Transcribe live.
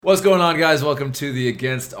What's going on, guys? Welcome to the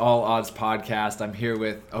Against All Odds podcast. I'm here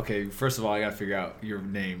with, first of all, I got to figure out your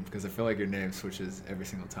name because I feel like your name switches every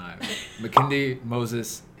single time. Makinde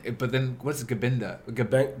Moses, but then what's Gabinda?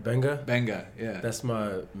 Benga? Benga, yeah. That's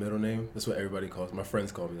my middle name. That's what everybody calls me. My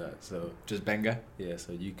friends call me that. So just Benga? Yeah,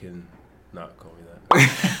 so you can not call me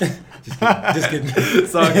that. Just kidding.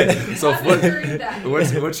 So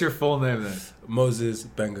what's your full name then? Moses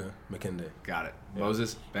Benga Makinde. Got it. Yeah.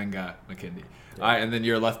 Moses Benga Makinde. Yeah. All right, and then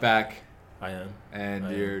you're left back. I am. And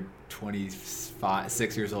you're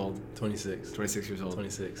 26 years old. 26. 26 years old.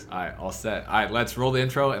 26. All right, all set. All right, let's roll the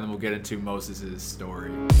intro, and then we'll get into Moses' story.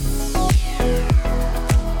 All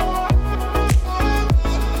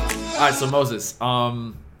right, so Moses,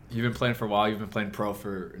 you've been playing for a while. You've been playing pro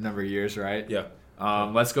for a number of years, right? Yeah.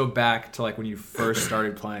 Let's go back to like when you first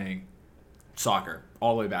started playing soccer,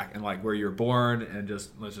 all the way back, and like where you were born, and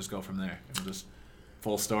let's just go from there. Just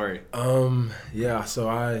full story. Yeah. So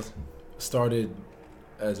I started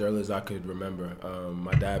as early as I could remember.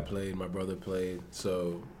 My dad played, my brother played,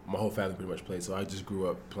 so my whole family pretty much played. So I just grew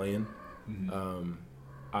up playing. Mm-hmm.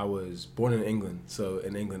 I was born in England, so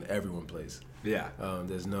in England everyone plays. Yeah.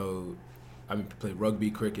 Play rugby,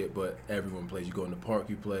 cricket, but everyone plays. You go in the park,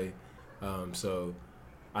 you play. So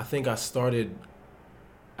I think I started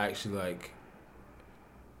actually like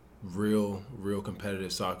real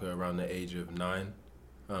competitive soccer around the age of 9.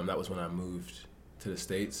 That was when I moved to the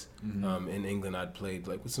States. Mm-hmm. In England, I'd played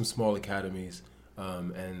like with some small academies.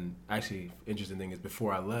 And actually, interesting thing is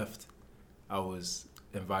before I left, I was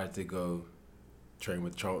invited to go train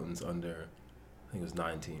with Charlton's under, I think it was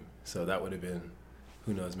 9 team. So that would have been,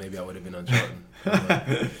 who knows, maybe I would have been on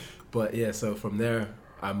Charlton. But yeah, so from there,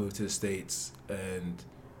 I moved to the States and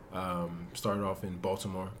started off in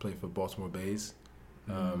Baltimore, played for Baltimore Bays.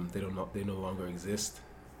 They no longer exist,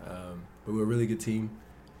 but we were a really good team.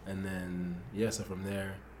 And then so from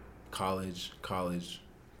there, college,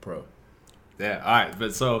 pro. Yeah. All right.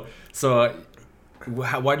 But so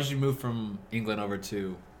why did you move from England over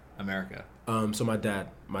to America? So my dad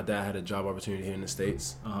had a job opportunity here in the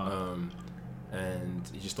States, and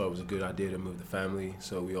he just thought it was a good idea to move the family.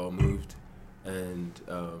 So we all moved, and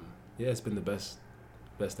it's been the best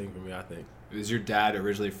thing for me, I think. Is your dad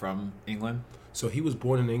originally from England? So he was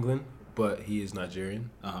born in England, but he is Nigerian.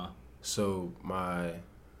 Uh-huh. So my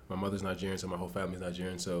mother's Nigerian, so my whole family's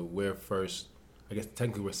Nigerian. So we're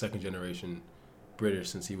technically we're second generation British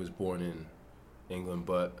since he was born in England,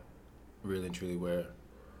 but really and truly we're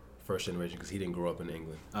first generation because he didn't grow up in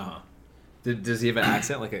England. Uh-huh. Does he have an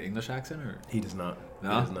accent, like an English accent, or? He does not.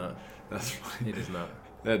 No? He does not. That's funny. He does not.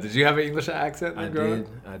 Did you have an English accent? I did.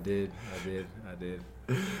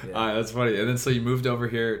 Yeah. All right, that's funny. And then so you moved over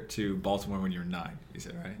here to Baltimore when you were 9, you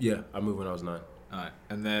said, right? Yeah, I moved when I was 9. All right.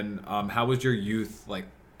 And then how was your youth like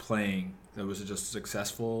playing? Was it just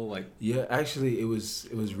successul? Like, yeah, actually it was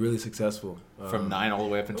really successul. From 9 all the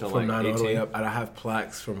way up until from like 9 18? all the way up. And I have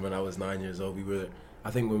plaques from when I was 9 years old.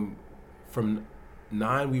 From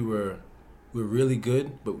 9 we were really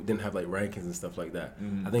good, but we didn't have like rankings and stuff like that.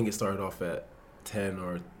 Mm. I think it started off at 10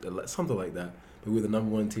 or 11, something like that. But we were the number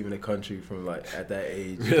 1 team in the country from like at that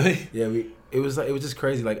age. Really? Yeah, it was just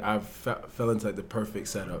crazy. Like I fell into like the perfect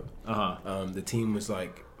setup. The team was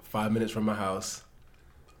like 5 minutes from my house,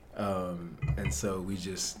 and so we were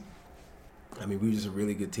just a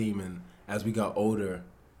really good team. And as we got older,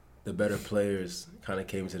 the better players kind of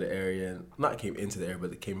came to the area, not came into the area, but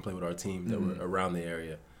they came and played with our team that were around the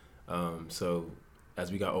area. So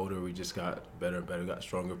as we got older, we just got better and better, got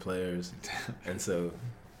stronger players, and so.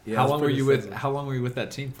 Yeah, how long were you with that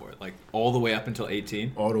team for? Like all the way up until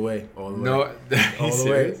 18? All the way. No, all the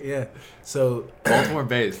way. Yeah. So Baltimore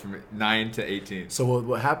Bays from 9 to 18. So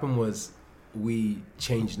what happened was we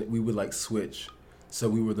changed. We would like switch. So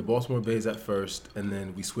we were the Baltimore Bays at first, and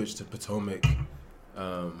then we switched to Potomac,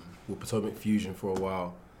 with Potomac Fusion for a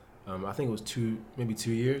while. I think it was 2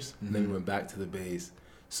 years, and then we went back to the Bays.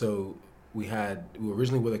 So we were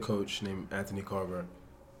originally with a coach named Anthony Carver.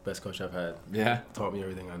 Best coach I've had. Yeah. Taught me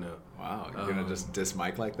everything I know. Wow. You're going to just diss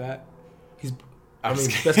Mike like that? Best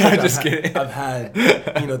coach I've had,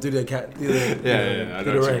 through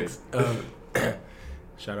the ranks.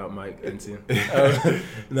 Shout out Mike Ensign.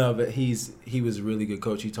 No, but he was a really good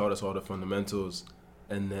coach. He taught us all the fundamentals.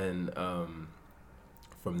 And then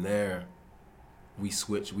from there, we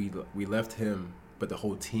switched. We left him, but the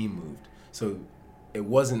whole team moved. So it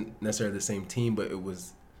wasn't necessarily the same team, but it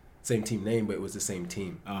was same team name, but it was the same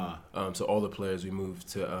team. So all the players, we moved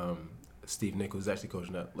to Steve Nichols, actually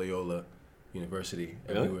coaching at Loyola University.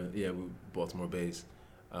 And really? we were Baltimore Bays.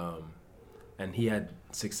 And he had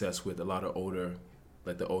success with a lot of older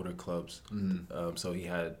clubs. Mm-hmm. So he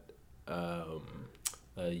had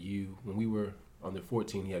when we were under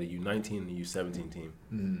 14, he had a U19 and a U17 team,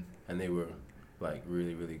 and they were like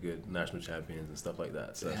really, really good national champions and stuff like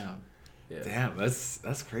that. So, Damn,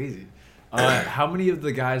 that's crazy. How many of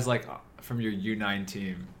the guys like from your U9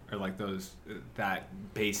 team are like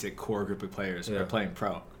that basic core group of players are playing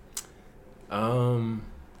pro?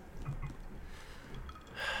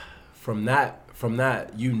 From that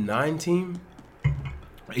U9 team,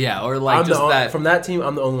 yeah, or like from that team,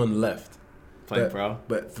 I'm the only one left playing pro.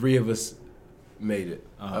 But 3 of us made it.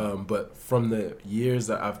 But from the years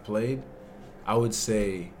that I've played, I would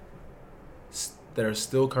say that are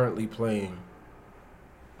still currently playing.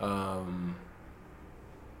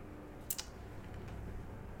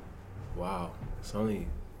 Wow, it's only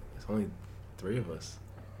 3 of us.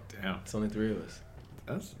 Damn, it's only 3 of us.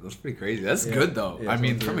 That's pretty crazy. That's good though. I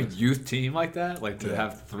mean, from a youth team like that, like to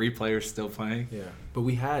have 3 players still playing. Yeah, but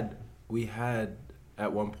we had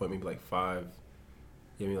at one point maybe like 5,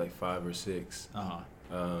 maybe like 5 or 6.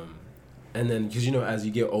 And then because as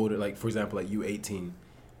you get older, like for example, like U18,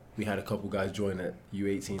 we had a couple guys join at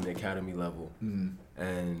U18 the academy level,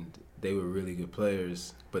 and they were really good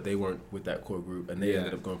players, but they weren't with that core group, and they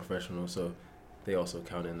ended up going professional, so they also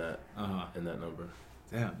count in that number.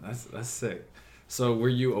 Damn, that's sick. So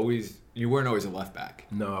you weren't always a left back?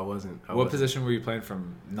 No, I wasn't. What position were you playing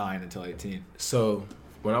from 9 until 18? So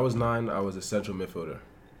when I was 9, I was a central midfielder.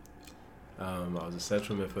 I was a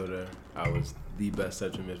central midfielder. I was the best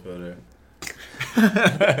central midfielder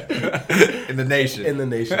in the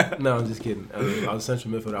nation. No, I'm just kidding. I was a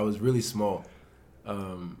central midfielder. I was really small.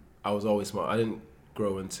 I was always small. I didn't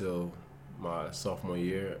grow until my sophomore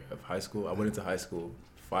year of high school. I went into high school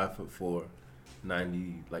 5'4",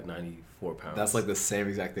 94 pounds. That's like the same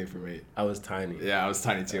exact thing for me. I was tiny. Yeah, I was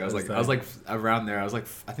tiny too. I was like around there. I was like,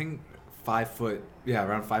 I think 5 foot. Yeah,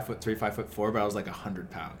 around 5'3", 5'4", but I was like 100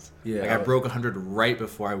 pounds. Yeah, like I broke 100 right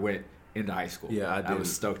before I went into high school. Yeah, I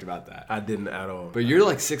was stoked about that. I didn't at all. But you're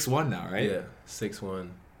like 6'1" now, right? Yeah, 6'1".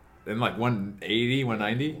 And like 180,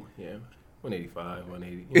 190. Yeah, 185,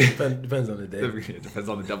 180. Depends on the day. It depends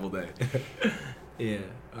on the double day. Yeah.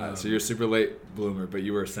 So you're a super late bloomer, but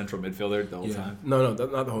you were a central midfielder the whole time? No,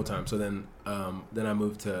 not the whole time. So then I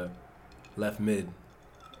moved to left mid.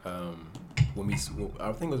 I think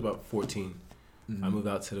it was about 14. I moved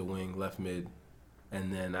out to the wing, left mid,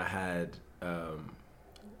 and then I had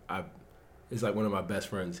it's like one of my best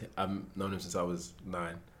friends. I've known him since I was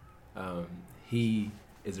 9. He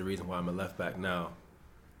is the reason why I'm a left back now.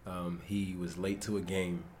 He was late to a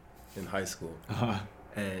game in high school.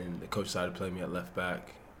 And the coach decided to play me at left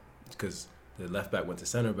back because the left back went to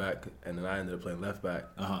center back, and then I ended up playing left back.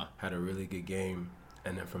 Had a really good game,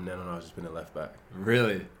 and then from then on, I've just been a left back.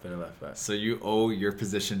 Really? Been a left back. So you owe your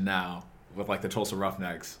position now with like the Tulsa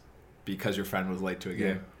Roughnecks because your friend was late to a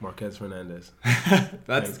game. Marquez Fernandez.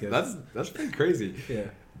 That's pretty crazy. Yeah.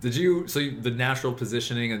 The natural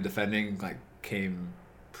positioning and defending like came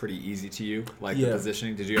pretty easy to you, like the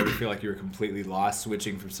positioning? Did you ever feel like you were completely lost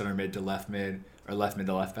switching from center mid to left mid or left mid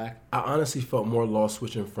to left back? I honestly felt more lost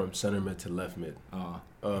switching from center mid to left mid.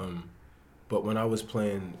 But when I was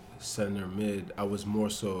playing center mid, I was more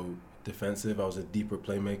so defensive. I was a deeper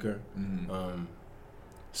playmaker.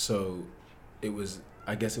 So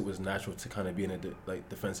I guess it was natural to kind of be in a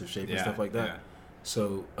defensive shape and stuff like that. Yeah.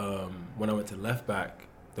 So when I went to left back,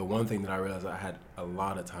 the one thing that I realized, I had a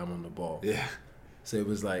lot of time on the ball. Yeah. So it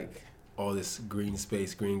was like all this green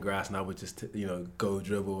space, green grass, and I would just go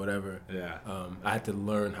dribble, whatever. Yeah. I had to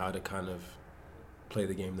learn how to kind of play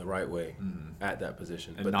the game the right way at that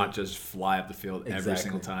position, and not just fly up the field every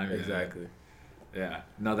single time. Exactly. Yeah.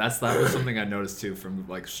 No, that was something I noticed too from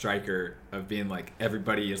like striker, of being like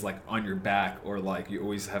everybody is like on your back, or like you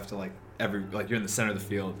always have to like you're in the center of the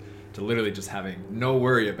field, to literally just having no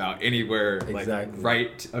worry about anywhere like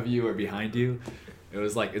right of you or behind you. It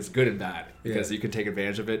was like, it's good and bad because you can take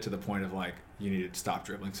advantage of it to the point of like you need to stop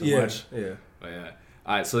dribbling so much. Yeah. But yeah.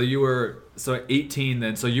 All right. So you were 18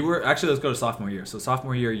 then. So you were actually, let's go to sophomore year. So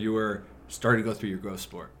sophomore year you were starting to go through your growth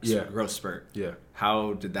spurt. Yeah.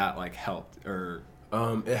 How did that like help? Or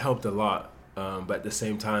it helped a lot, but at the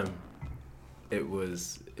same time, it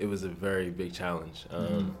was a very big challenge.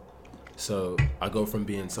 So I go from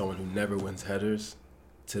being someone who never wins headers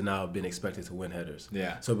to now being expected to win headers.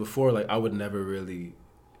 Yeah. So before, like, I didn't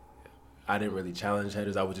really challenge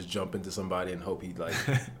headers. I would just jump into somebody and hope he like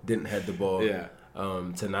didn't head the ball. Yeah.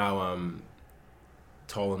 To now I'm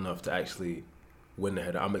tall enough to actually win the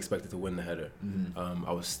header. I'm expected to win the header.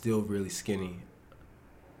 I was still really skinny.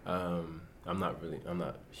 I'm not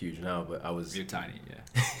huge now, but I was. You're tiny,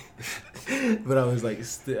 yeah. But I was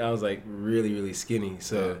like really, really skinny.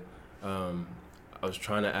 So I was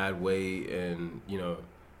trying to add weight, and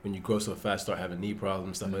when you grow so fast, start having knee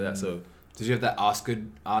problems, stuff like that. So did you have that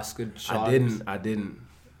Osgood shot? I didn't.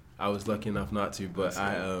 I was lucky enough not to, but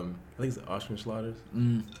I think it's the Austrian Slaughters.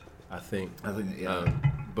 I think yeah.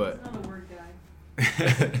 But He's not a word guy.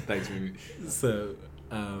 Thanks, baby. So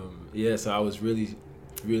so I was really,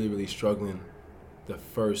 really, really struggling the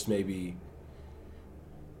first maybe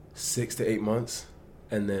 6 to 8 months,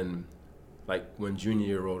 and then like when junior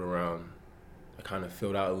year rolled around, I kind of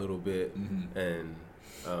filled out a little bit, and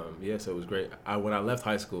so it was great. When I left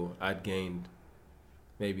high school, I'd gained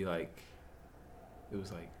maybe it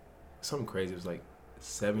was like something crazy. It was like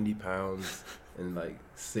 70 pounds and like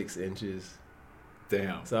 6 inches.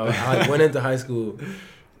 Damn. So I went into high school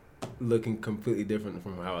looking completely different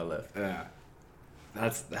from how I left. Yeah.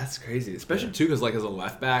 That's crazy, especially too, because like as a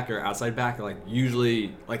left back or outside back, like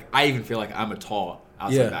usually, like I even feel like I'm a tall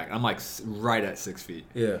outside back. I'm like right at 6 feet.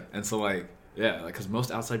 Yeah. And so like because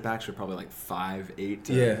most outside backs are probably like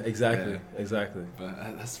 5'8". Exactly.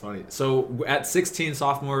 But that's funny. So at 16,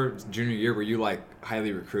 sophomore, junior year, were you like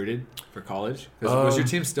highly recruited for college? Was your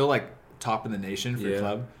team still like top in the nation for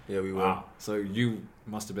club? Yeah, we were. Wow. So you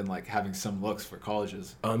must have been like having some looks for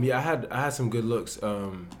colleges. I had some good looks.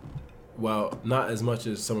 Well, not as much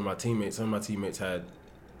as some of my teammates. Some of my teammates had,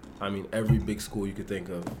 every big school you could think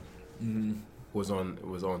of was on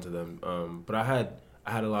to them. But I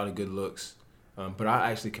had a lot of good looks. But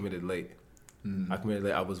I actually committed late. I committed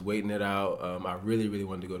late. I was waiting it out. I really, really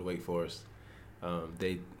wanted to go to Wake Forest.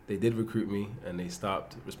 They did recruit me, and they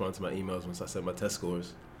stopped responding to my emails once I sent my test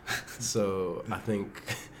scores. So I think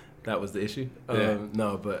that was the issue.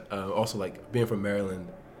 No, but also like being from Maryland,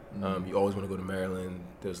 you always want to go to Maryland.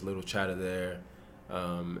 There's a little chatter there,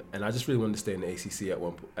 and I just really wanted to stay in the ACC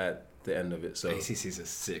at the end of it. So ACC is a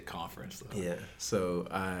sick conference, though. Yeah. So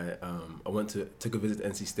I took a visit to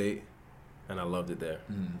NC State, and I loved it there.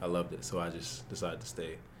 I loved it. So I just decided to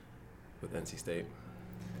stay with NC State.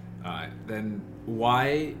 All right. Then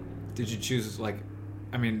why did you choose did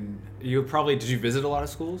you visit a lot of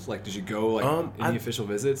schools? Like, did you go any official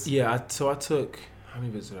visits? Yeah. So I took, how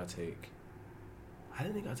many visits did I take? I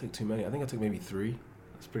didn't think I took too many. I think I took maybe 3.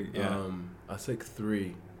 That's pretty. Yeah. I took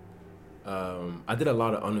 3. I did a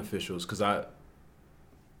lot of unofficials because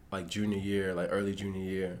junior year, early junior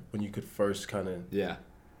year, when you could first kind of. Yeah.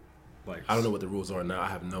 I don't know what the rules are now. I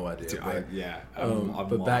have no idea. Dude, but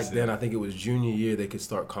back then, I think it was junior year they could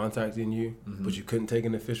start contacting you, but you couldn't take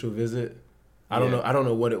an official visit. I don't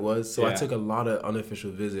know what it was. So I took a lot of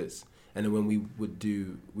unofficial visits, and then when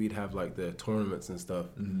we'd have the tournaments and stuff.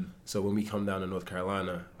 So when we come down to North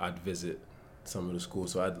Carolina, I'd visit some of the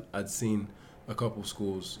schools. So I'd seen a couple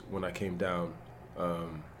schools when I came down.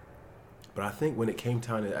 But I think when it came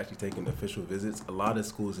time to actually taking official visits, a lot of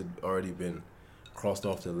schools had already been crossed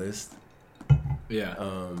off the list. Yeah.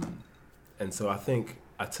 And so I think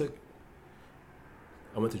I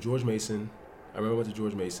went to George Mason. I remember I went to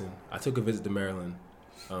George Mason. I took a visit to Maryland,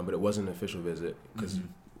 but it wasn't an official visit because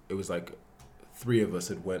it was 3 of us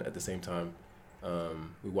had went at the same time.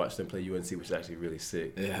 We watched them play UNC, which is actually really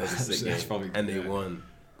sick. Yeah, it was a sick game. Probably, and they won.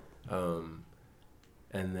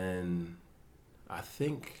 And then I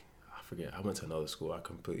think, I forget, I went to another school. I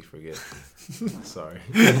completely forget. Sorry.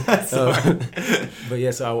 But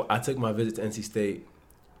yeah, so I took my visit to NC State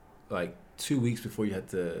 2 weeks before you had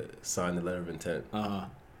to sign the letter of intent.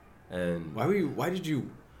 And why did you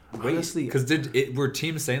wait? Honestly, because were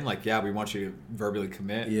teams saying we want you to verbally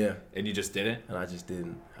commit? Yeah. And you just didn't? And I just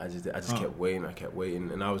didn't. I just kept waiting. I kept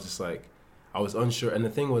waiting, and I was just I was unsure. And the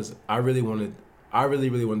thing was, I really,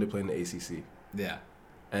 really wanted to play in the ACC. Yeah.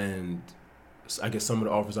 And I guess some of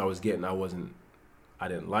the offers I was getting, I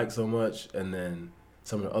didn't like so much, and then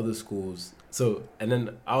some of the other schools. So, and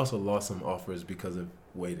then I also lost some offers because of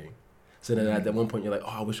waiting. So then at that one point you're like,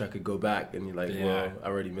 oh, I wish I could go back, and you're like, well, I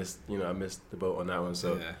already missed, I missed the boat on that one.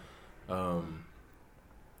 So, so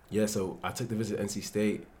I took the visit to NC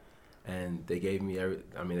State, and they gave me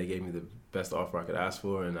they gave me the best offer I could ask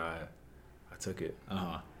for, and I took it.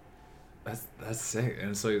 That's sick.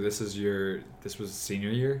 And so this was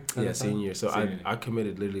senior year? Yeah, senior year. So I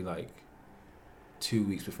committed literally 2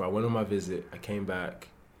 weeks before I went on my visit. I came back,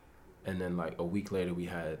 and then a week later we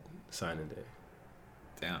had signing day.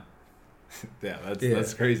 Damn. Yeah,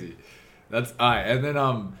 that's crazy. That's all right. And then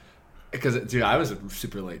because dude, I was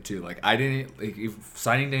super late too. I didn't if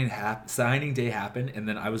signing day happened, and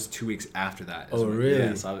then I was 2 weeks after that. Oh really?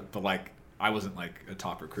 Yeah. So I wasn't a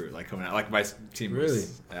top recruit coming out. My team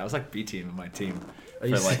was really. I was B team in my team for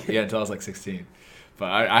until I was 16.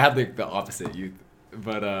 But I had the opposite youth.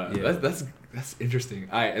 But that's interesting.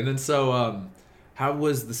 All right, and then so How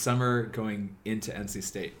was the summer going into NC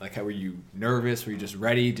State? Like, how were you nervous? Were you just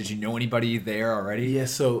ready? Did you know anybody there already? Yeah,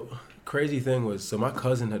 so crazy thing was, so my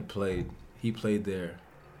cousin had played. He played there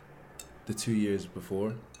the 2 years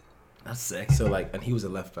before. That's sick. So like, and he was a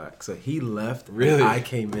left back. So he left. Really? And I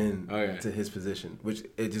came in Okay. to his position, which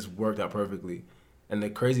it just worked out perfectly. And the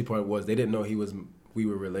crazy part was they didn't know we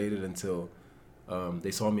were related until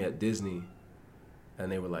they saw me at Disney,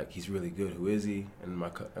 and they were like, "He's really good. Who is he?" And my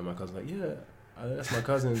cousin was like, "Yeah, that's my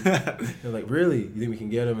cousin." They're like, "Really? You think we can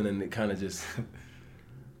get him?" And then it kind of just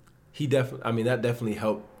that definitely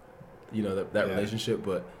helped, that relationship.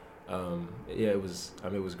 But it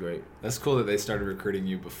was great. That's cool that they started recruiting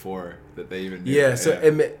you before that they even knew. Yeah, so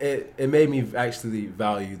it made me actually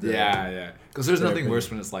value the because there's nothing worse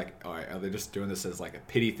when it's like, all right, are they just doing this as like a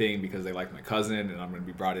pity thing because they like my cousin and I'm going to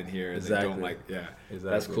be brought in here and exactly. they don't like, exactly.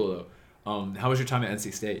 That's cool though. How was your time at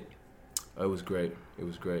NC State? It was great.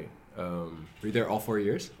 Were you there all 4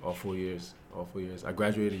 years? All 4 years. I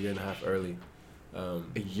graduated a year and a half early. A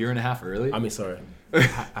year and a half early? I mean, sorry, a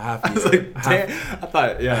half a year. I was like, damn. I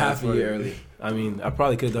thought, half a year early. I mean, I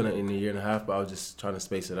probably could have done it in a year and a half, but I was just trying to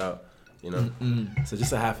space it out, So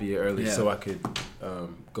just a half a year early, so I could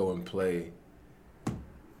go and play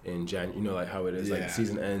in January. Like how it is, like the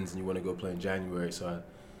season ends and you want to go play in January. So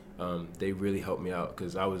they really helped me out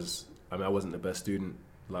because I wasn't the best student.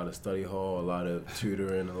 A lot of study hall, a lot of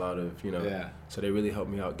tutoring, a lot of So they really helped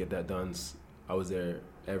me out get that done. I was there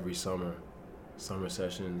every summer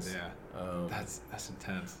sessions. Yeah, that's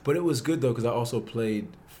intense. But it was good though because I also played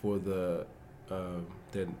for the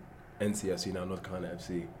NCFC, now North Carolina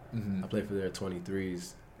FC. Mm-hmm. I played for their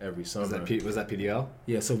 23s every summer. Was that PDL?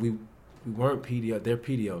 Yeah, so we weren't PDL. They're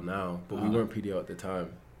PDL now, but we weren't PDL at the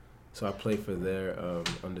time. So I played for their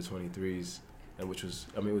under 23s, and which was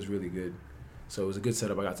it was really good. So it was a good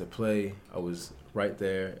setup. I got to play. I was right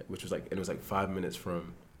there, which was it was 5 minutes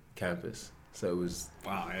from campus. So it was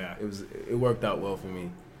it worked out well for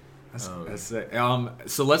me. That's sick.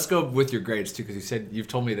 So let's go with your grades too, because you've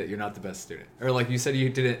told me that you're not the best student, or like you said you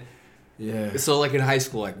didn't. Yeah. So like in high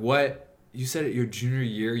school, like what you said at your junior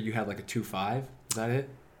year, you had like a 2.5. Is that it?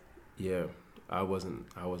 Yeah, I was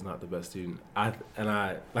not the best student. I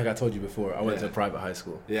like I told you before, I went to a private high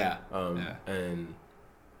school. Yeah. And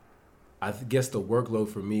I guess the workload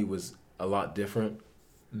for me was a lot different,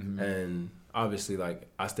 and obviously like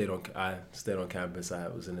I stayed on campus. I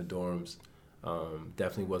was in the dorms.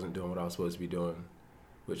 Definitely wasn't doing what I was supposed to be doing,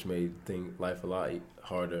 which made life a lot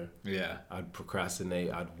harder. Yeah. I'd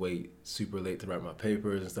procrastinate. I'd wait super late to write my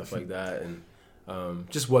papers and stuff like that, and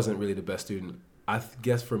just wasn't really the best student. I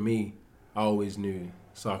guess for me, I always knew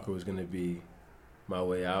soccer was going to be my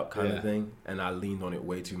way out kind of thing, and I leaned on it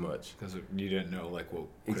way too much. Because you didn't know like what would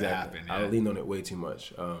exactly. happen. Yeah. I leaned on it way too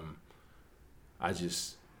much. I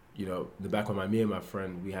just, the back when me and my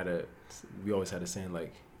friend, we always had a saying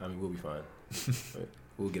like, we'll be fine.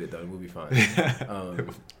 We'll get it done. We'll be fine.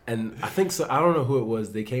 And I think so. I don't know who it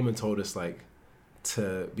was. They came and told us like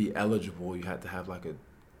to be eligible, you had to have like a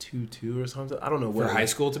 2.2 or something. I don't know what. For high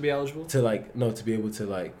school to be eligible? To be able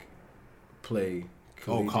to play.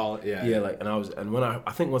 College. Yeah. Yeah, and when I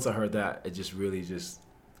think once I heard that, it just really just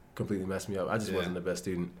completely messed me up. I just wasn't the best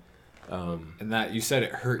student. And that you said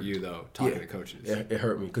it hurt you though, talking to coaches. It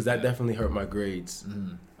hurt me because that definitely hurt my grades.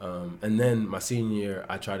 And then my senior year,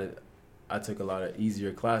 I took a lot of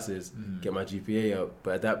easier classes, get my GPA up.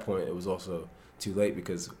 But at that point, it was also too late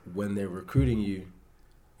because when they're recruiting you,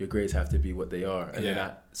 your grades have to be what they are. And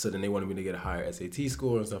then they wanted me to get a higher SAT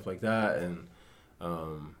score and stuff like that. And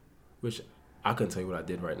which I couldn't tell you what I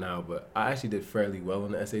did right now, but I actually did fairly well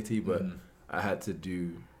on the SAT, but I had to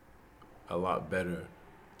do a lot better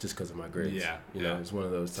just because of my grades. Yeah, it's one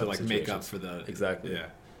of those type of situations. Make up for the exactly. Yeah,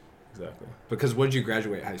 exactly. Because what did you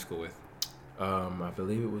graduate high school with? I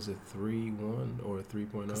believe it was a 3.1 or a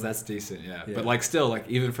 3.0. Because that's decent, yeah. But still,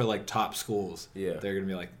 even for top schools, they're gonna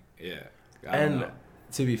be I don't know.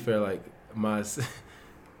 To be fair,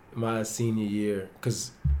 my senior year,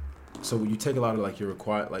 because. So you take a lot of your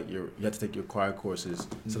required, you have to take your required courses.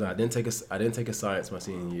 So that I didn't take a science my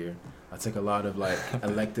senior year. I took a lot of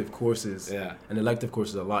elective courses. Yeah. And elective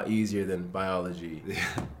courses are a lot easier than biology,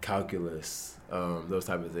 calculus, those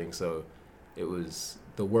type of things. So it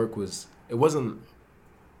wasn't,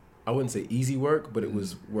 I wouldn't say easy work, but it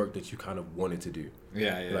was work that you kind of wanted to do.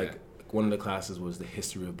 Yeah. One of the classes was the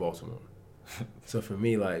history of Baltimore. So for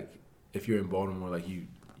me, if you're in Baltimore,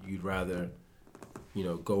 you'd rather,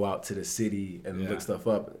 go out to the city and look stuff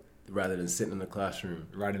up rather than sitting in the classroom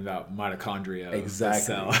writing about mitochondria.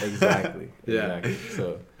 Exactly. Yeah. Exactly.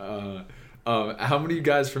 So, how many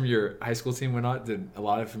guys from your high school team went on? Did a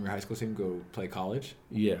lot from your high school team go play college?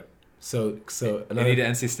 Yeah. So Any to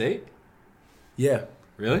NC State? Yeah.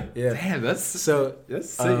 Really? Yeah. Damn, that's So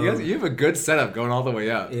you have a good setup going all the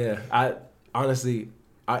way up. yeah. I honestly,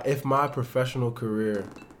 if my professional career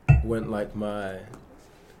went like my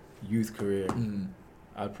youth career,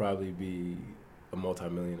 I'd probably be a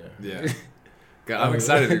multimillionaire. Yeah. God, I'm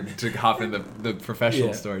excited to hop in the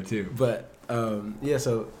professional story too. But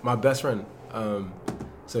so my best friend,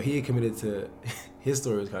 so he had committed to, his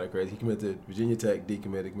story was kind of crazy. He committed to Virginia Tech,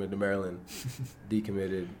 decommitted, committed to Maryland,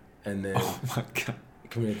 decommitted, and then Oh my God.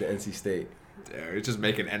 committed to NC State. Damn, you're just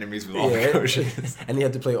making enemies with all the coaches. And he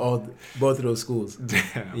had to play both of those schools.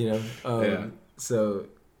 Damn. You know? Yeah. So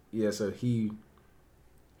he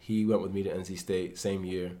went with me to NC State same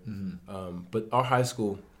year. But our high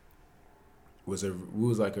school was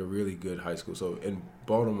like a really good high school. So in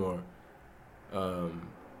Baltimore,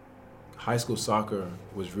 high school soccer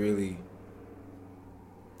was really,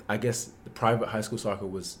 I guess the private high school soccer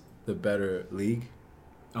was the better league.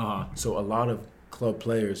 So a lot of club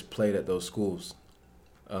players played at those schools.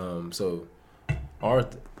 So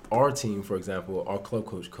our team, for example, our club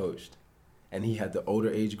coach coached, and he had the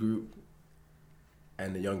older age group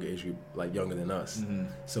and the younger age group, like younger than us.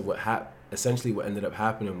 So essentially what ended up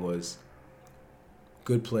happening was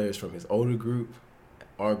good players from his older group,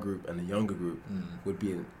 our group, and the younger group would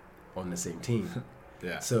be on the same team.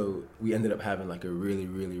 Yeah. So we ended up having like a really,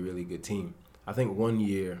 really, really good team. I think 1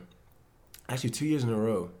 year, actually 2 years in a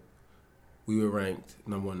row, we were ranked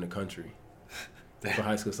number 1 in the country for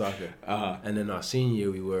high school soccer. And then our senior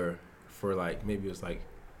year, we were for like, maybe it was like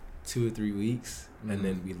 2 or 3 weeks, and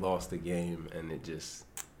then we lost the game, and it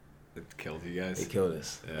killed you guys. It killed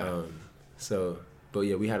us. Yeah. But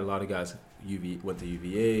yeah, we had a lot of guys went to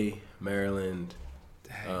UVA, Maryland,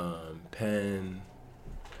 Penn,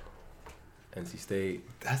 NC State.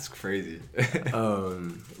 That's crazy.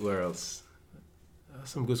 Where else?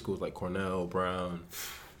 Some good schools like Cornell, Brown.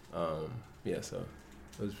 So it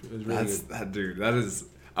was really good. Dude, that is.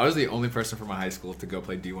 I was the only person from my high school to go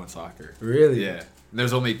play D1 soccer. Really? Yeah. And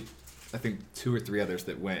there's only, I think, 2 or 3 others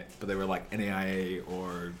that went, but they were like NAIA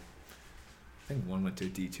or I think one went to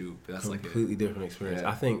D2. But that's completely different experience. Yeah.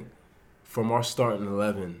 I think from our starting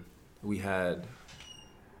 11, we had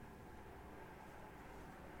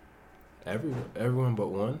everyone but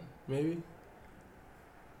one, maybe.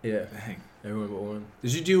 Yeah. Dang. Everyone but one.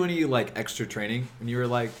 Did you do any like extra training when you were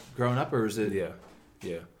like growing up, or was it?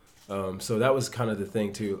 Yeah. So that was kind of the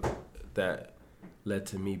thing too that led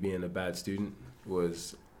to me being a bad student.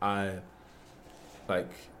 Was I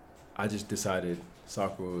just decided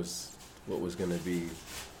soccer was what was gonna be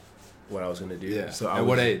what I was gonna do. Yeah. So at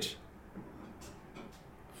what age?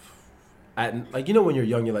 At like, you know, when you're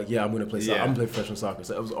young, you're like, yeah, I'm gonna play soccer. Yeah. I'm gonna play professional soccer.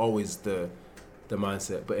 So it was always the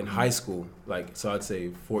mindset. But in high school, like, so I'd say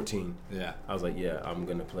 14. Yeah. I was like, yeah, I'm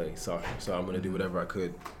gonna play soccer. So I'm gonna do whatever I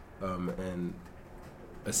could. And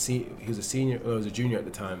he was a senior. He was a junior at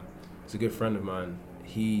the time. He's a good friend of mine.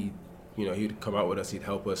 He, he'd come out with us. He'd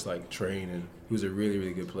help us like train, and he was a really,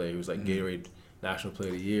 really good player. He was like Gatorade National Player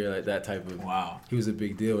of the Year, like that type of. Wow. He was a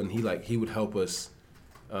big deal, and he would help us.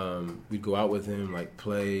 We'd go out with him, like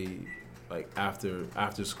play, like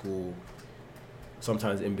after school.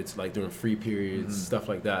 Sometimes in bits, like during free periods, stuff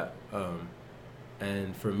like that.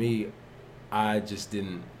 And for me, I just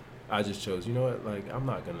chose, you know what, like I'm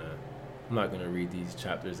not gonna read these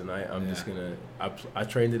chapters tonight. I'm just gonna, I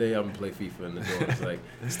train today, I'm gonna play FIFA in the dorms, like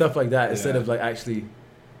stuff like that. Instead of like actually,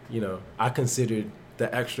 I considered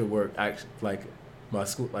the extra work like my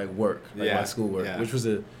school, like work, like my schoolwork, which was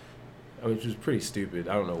pretty stupid.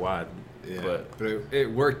 I don't know why. Yeah, but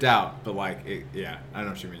it worked out. But like, I know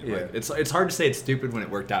what you mean. Yeah. Like, it's hard to say it's stupid when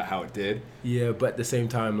it worked out how it did. Yeah, but at the same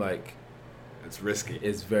time, like, it's risky.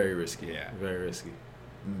 It's very risky. Yeah, very risky.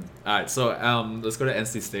 All right, so let's go to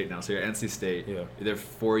NC State now. So you're at NC State. Yeah. You're there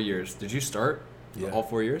 4 years. Did you start? Yeah. All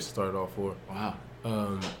 4 years. Started all 4.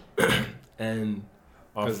 Wow. And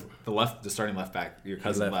because the starting left back, your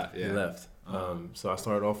cousin left. Yeah. He left. So I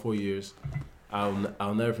started all 4 years.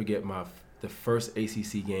 I'll never forget the first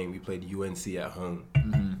ACC game. We played UNC at home.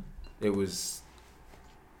 It was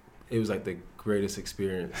like the greatest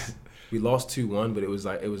experience. We lost 2-1, but it was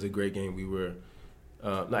a great game. We were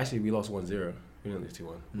we lost 1-0. We didn't lose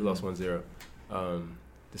 2-1. We lost 1-0.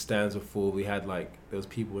 The stands were full. We had like there was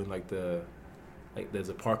people in like there's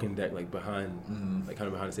a parking deck like behind like kind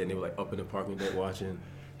of behind the stadium. They were like up in the parking deck watching.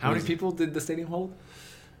 How many people did the stadium hold?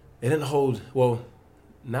 It didn't hold. Well,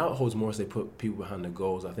 now it holds more. So they put people behind the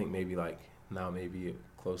goals. I think maybe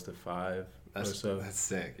close to 5 or so. That's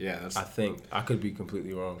sick. Yeah, I think I could be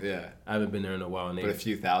completely wrong. Yeah, I haven't been there in a while. But a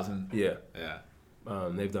few thousand. Yeah. Yeah.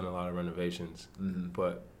 They've done a lot of renovations.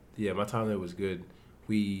 But yeah, my time there was good.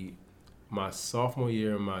 We my sophomore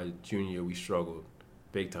year and my junior year, we struggled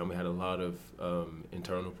big time. We had a lot of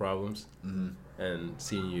internal problems, and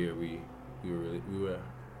senior year we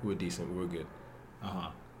were decent. We were good.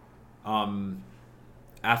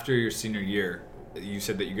 After your senior year, you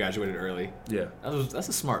said that you graduated early. Yeah, that's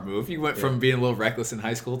a smart move. You went from being a little reckless in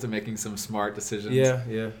high school to making some smart decisions.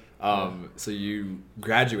 Yeah. So you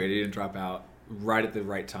graduated, you didn't drop out right at the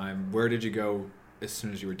right time. Where did you go as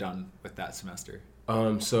soon as you were done with that semester?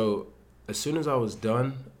 So as soon as I was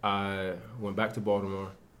done, I went back to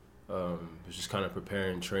Baltimore. Was just kind of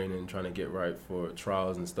preparing, training, trying to get right for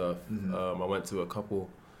trials and stuff. I went to a couple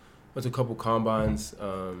combines,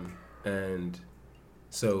 and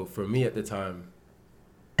so for me at the time,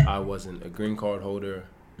 I wasn't a green card holder,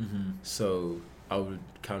 so I would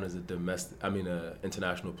count as a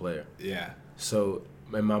international player. Yeah. So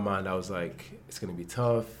in my mind, I was like, it's gonna be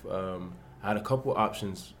tough. I had a couple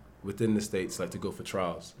options within the States, like to go for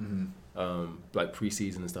trials, like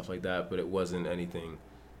preseason and stuff like that, but it wasn't anything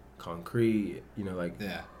concrete,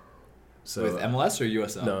 Yeah. So with MLS or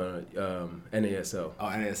USL? No, NASL. Oh,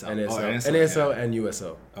 NASL. NASL and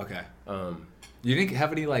USL. Okay. You didn't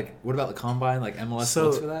have any what about the combine, MLS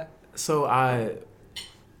looks for that? So I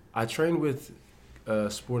trained with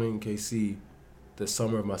Sporting KC the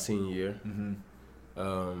summer of my senior year,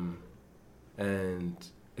 and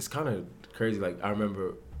it's kind of crazy. I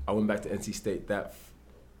remember I went back to NC State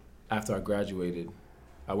after I graduated.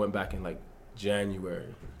 I went back in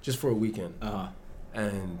January just for a weekend,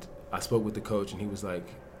 and I spoke with the coach, and he was like,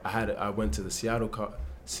 I went to the Seattle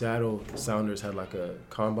Sounders had a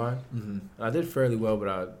combine. And I did fairly well, but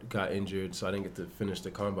I got injured, so I didn't get to finish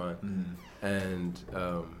the combine. And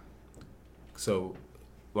so,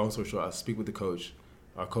 long story short, I speak with the coach,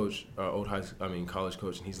 our college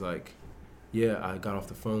coach, and he's like, "Yeah, I got off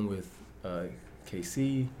the phone with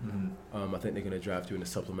KC. I think they're gonna draft you in a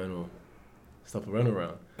supplemental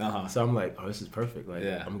round." So I'm like, "Oh, this is perfect!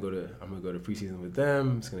 I'm gonna go to preseason with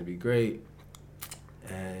them. It's gonna be great."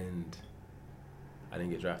 And I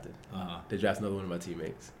didn't get drafted. They drafted another one of my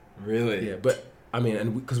teammates. Really? Yeah, but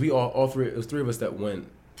and because we all three, it was three of us that went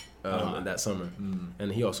in that summer,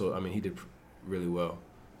 and he also, he did really well,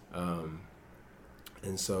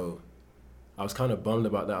 and so I was kind of bummed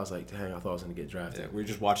about that. I was like, dang, I thought I was gonna get drafted. Yeah, were you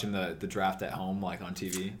just watching the draft at home, on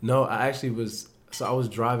TV? No, I actually was. So I was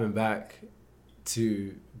driving back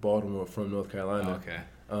to Baltimore from North Carolina. Okay.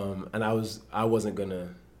 And I wasn't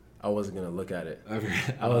gonna look at it.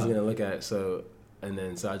 I wasn't gonna look at it. So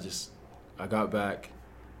I got back,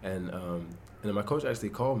 and then my coach actually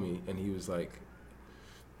called me, and he was like,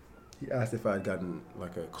 he asked if I had gotten a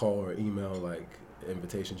call or email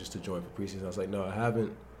invitation just to join for preseason. I was like, no, I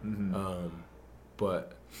haven't.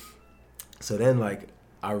 But so then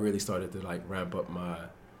I really started to ramp up my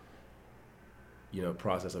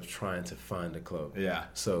process of trying to find a club. Yeah.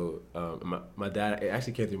 So my dad, it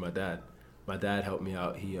actually came through my dad. My dad helped me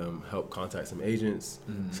out. He helped contact some agents,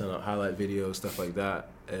 send out highlight videos, stuff like that.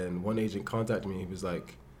 And one agent contacted me. He was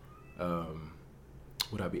like,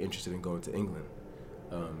 would I be interested in going to England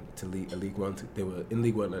to League One? They were in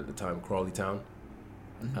League One at the time, Crawley Town.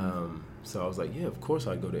 So I was like, yeah, of course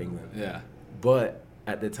I'd go to England. Yeah. But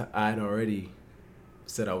at the time, I had already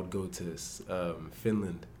said I would go to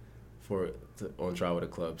Finland on trial with a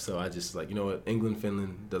club. So I just you know what, England,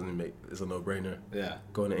 Finland it's a no-brainer. Yeah.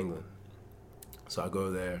 Going to England. So I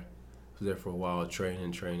go there. Was there for a while,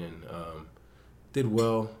 training. Did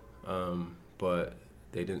well, but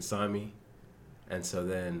they didn't sign me. And so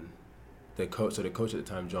then the coach at the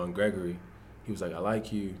time, John Gregory, he was like, I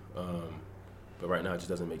like you, but right now it just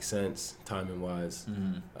doesn't make sense, timing-wise.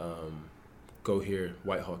 Go here,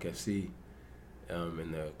 Whitehawk FC,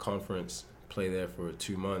 in the conference, play there for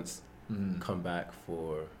 2 months, come back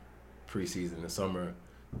for preseason in the summer.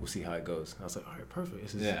 We'll see how it goes. And I was like, all right, perfect.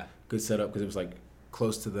 This is good setup because it was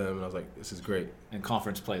close to them, and I was like, this is great. And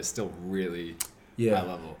conference play is still really high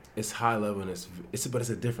level. It's high level, and but it's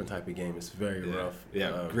a different type of game. It's very rough.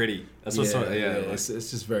 Yeah, gritty. That's what's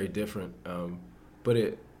it's just very different. But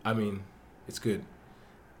it's good.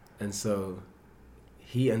 And so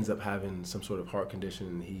he ends up having some sort of heart condition,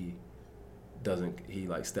 and he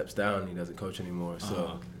steps down. He doesn't coach anymore.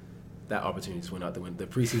 So that opportunity just went out the window.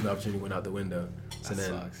 The preseason opportunity went out the window. So then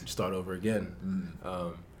sucks. Start over again.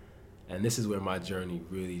 And this is where my journey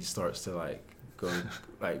really starts to go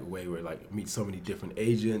way where meet so many different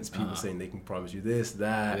agents, people saying they can promise you this,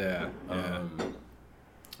 that.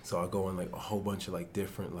 So I go on a whole bunch of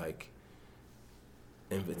different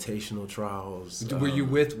invitational trials. Were you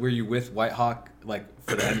with Whitehawk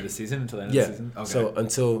for the end of the season, until the end of the season? Okay.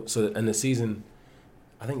 So the end of the season,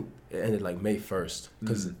 I think it ended May 1st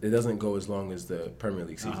because it doesn't go as long as the Premier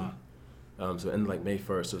League season. So it ended like May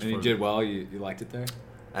 1st. So and you did well. You liked it there.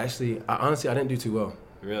 Actually, honestly, I didn't do too well.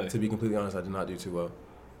 Really? To be completely honest, I did not do too well.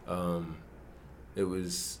 It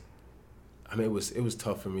was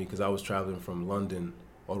tough for me because I was traveling from London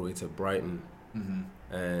all the way to Brighton,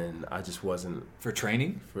 and I just wasn't for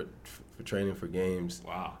training for training for games.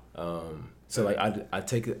 Wow. So like I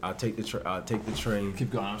take the train.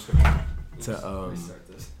 Keep going. I'm just gonna to restart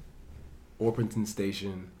this. Orpington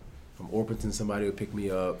Station. From Orpington, somebody would pick me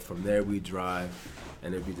up. From there, we'd drive,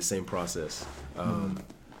 and it'd be the same process. And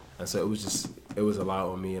so it was a lot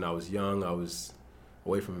on me, and I was young. I was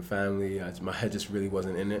away from the family. My head just really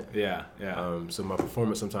wasn't in it. Yeah. So my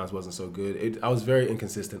performance sometimes wasn't so good. I was very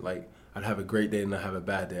inconsistent. Like I'd have a great day and I'd have a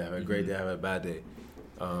bad day. I'd have a great day, I'd have a bad day.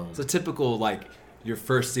 So typical like your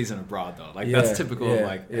first season abroad though. Like that's typical of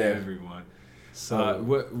like everyone. So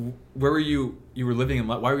where were you? You were living in.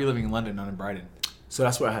 Why were you living in London, not in Brighton? So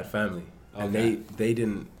that's where I had family, and Okay.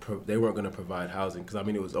 they weren't going to provide housing because I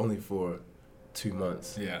mean it was only for 2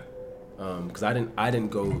 months. Yeah. Because I didn't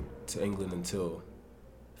go to England until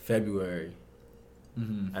February,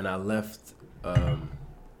 and I left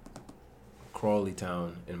Crawley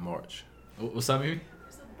Town in March. What's that mean?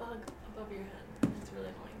 There's a bug above your head. It's really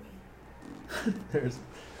annoying me. There's.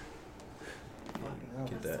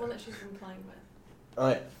 Get That's that. the one that she's been playing with. Oh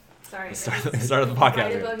yeah. Sorry. Let's start the podcast.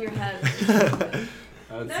 Right here. above your head.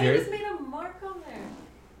 No, you serious? just made a mark on there.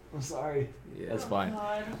 I'm sorry. Yeah. That's Oh, fine.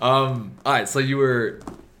 God. All right. So you were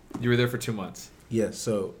there for 2 months. Yeah.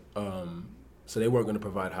 So they weren't going to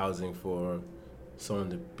provide housing for someone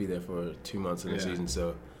to be there for 2 months in the season.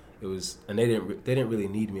 So it was, and they didn't really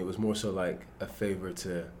need me. It was more so like a favor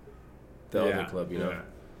to the other club, you know. Yeah.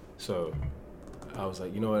 So I was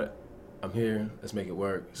like, you know what, I'm here. Let's make it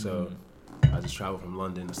work. So I just traveled from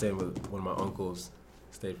London. I stayed with one of my uncles.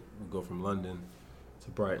 We go from London to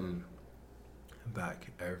Brighton and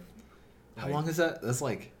back. How long is that? That's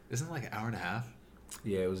like, isn't it like an hour and a half?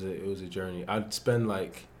 Yeah, it was a journey. I'd spend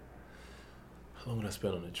like, how long would I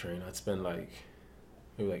spend on the train? I'd spend like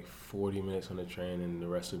maybe like 40 minutes on the train, and the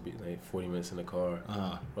rest would be like 40 minutes in the car,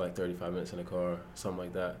 or like 35 minutes in the car, something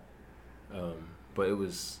like that. But it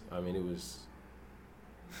was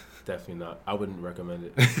definitely not. I wouldn't recommend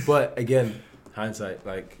it. But again, hindsight,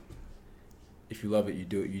 like if you love it, you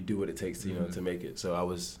do it. You do what it takes to to make it. So I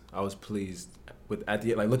was pleased with at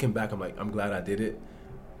the like looking back. I'm glad I did it,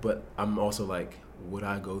 but I'm also like, would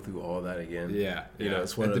I go through all that again? Yeah. You know,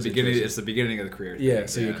 it's one at of the those beginning. situations. It's the beginning of the career. Yeah.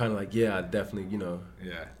 So you're kind of like, yeah, I definitely,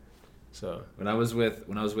 Yeah. So When I was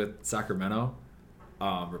with Sacramento,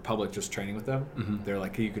 Republic, just training with them, they're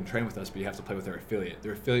like, hey, you can train with us, but you have to play with their affiliate.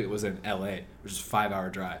 Their affiliate was in LA, which is a 5-hour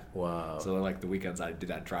drive. Wow. So like the weekends I did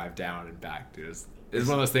that drive down and back, dude. It's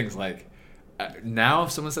one of those things like, now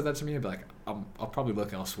if someone said that to me, I'd be like, I'll probably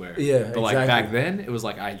look elsewhere. Yeah, But like exactly. back then, it was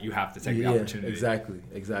like you have to take the opportunity.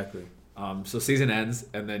 Exactly. So season ends,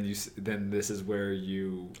 and then this is where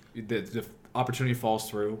the opportunity falls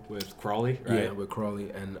through with Crawley, right? Yeah, with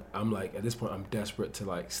Crawley, and I'm like, at this point, I'm desperate to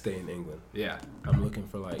like stay in England. Yeah. I'm looking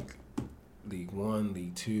for like League One,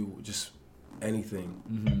 League Two, just anything.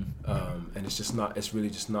 And it's just not. It's really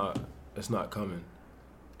just not. It's not coming.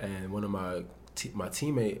 And one of my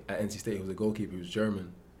teammate at NC State, who was a goalkeeper, he was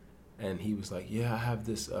German, and he was like, "Yeah, I have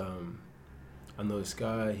this. I know this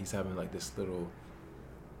guy. He's having like this little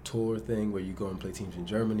tour thing where you go and play teams in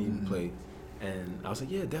Germany and play." And I was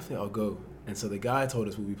like, "Yeah, definitely, I'll go." And so the guy told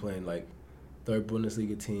us we'll be playing like third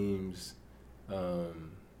Bundesliga teams,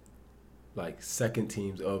 like second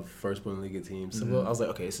teams of first Bundesliga teams. So I was like,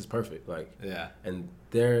 okay, this is perfect. Like, Yeah. and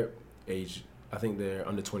their age, I think they're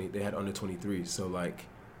under 20. They had under 23. So like,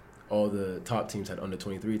 all the top teams had under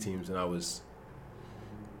 23 teams, and I was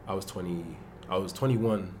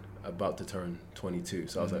 21, about to turn 22.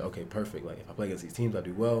 So I was like, okay, perfect. Like if I play against these teams, I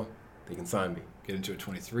do well, they can sign me. Get into a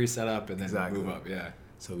 23 setup and then Exactly. move up. Yeah.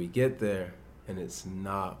 So we get there, and it's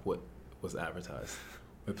not what was advertised.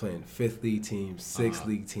 We're playing 5th league teams, 6th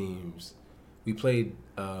league teams. We played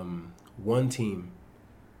one team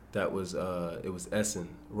that was it was Essen,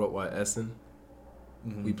 Rot-Weiss Essen.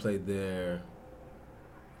 We played their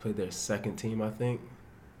second team, I think,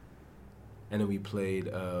 and then we played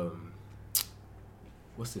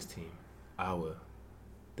what's this team? Aue.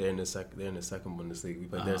 They're in the second Bundesliga. We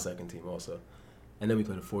played their second team also, and then we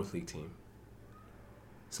played a 4th league team.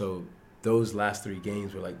 So those last 3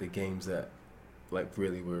 games were like the games that, like,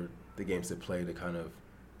 really were the games to play to kind of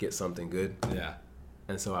get something good. Yeah.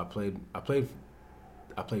 And so I played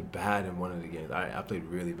bad in one of the games. I played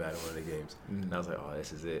really bad in one of the games, and I was like, oh,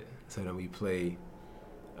 this is it. So then we play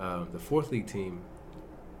the 4th league team,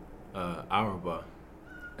 Auerbach,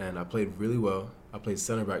 and I played really well. I played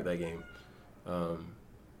center back that game,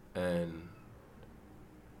 and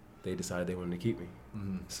they decided they wanted to keep me.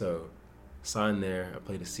 Mm-hmm. So signed there. I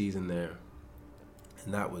played a season there,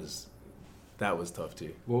 and that was tough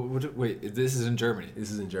too. Well, wait, this is in Germany.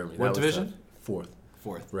 This is in Germany. What That was division? tough.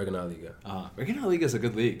 Fourth. Regionalliga. Regionalliga is a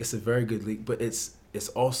good league. It's a very good league, but it's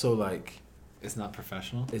also like It's not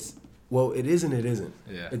professional. it is and it isn't.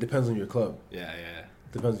 Yeah. It depends on your club. Yeah.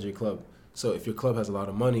 Depends on your club. So if your club has a lot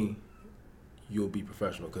of money, you'll be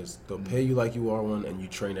professional because they'll pay you like you are one, and you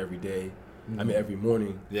train every day. I mean, every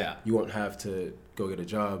morning. Yeah. You won't have to go get a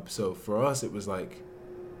job. So for us, it was like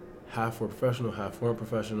half were professional, half weren't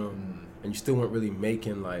professional, and you still weren't really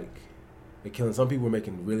making like a killing. Some people were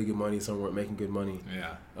making really good money, some weren't making good money.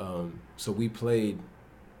 Yeah. So we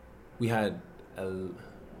had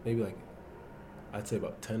maybe like, I'd say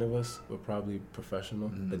about 10 of us were probably professional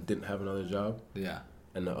that didn't have another job. Yeah.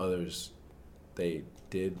 And the others, they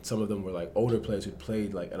did. Some of them were like older players who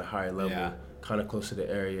played like at a higher level, kind of close to the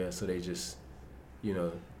area. So they just,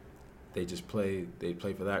 they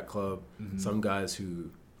play for that club. Some guys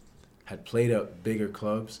who had played at bigger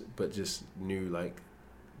clubs, but just knew like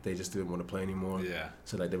they just didn't want to play anymore. Yeah.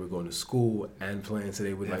 So like they were going to school and playing, so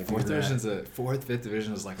they would like fourth do that. fifth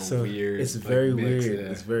division is like a So weird. it's like, very mix, weird.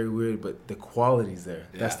 yeah. It's very weird, but the quality's there.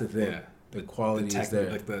 That's the thing. Yeah. The quality is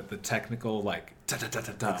there. Like the technical like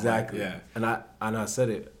Exactly. Like, yeah. And I said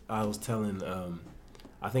it. I was telling.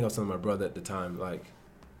 I think I was telling my brother at the time. Like,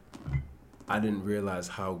 I didn't realize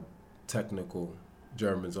how technical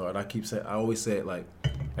Germans are. And I always say it like,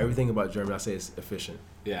 everything about Germany, I say it's efficient.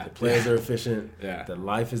 Yeah. The players are efficient. Yeah. The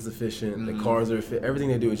life is efficient. The cars are efficient. Everything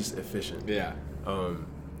they do is just efficient. Yeah.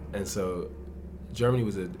 And so, Germany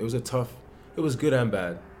was it was good and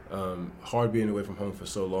bad. Hard being away from home for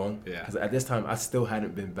so long. Yeah. Because at this time, I still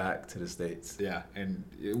hadn't been back to the States. Yeah. And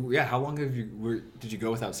how long did you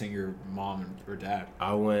go without seeing your mom or dad?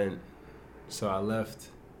 I left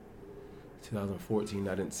 2014.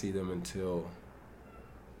 I didn't see them until.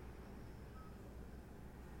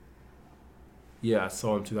 Yeah, I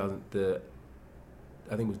saw him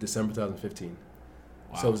I think it was December 2015.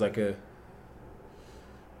 Wow. So it was like it's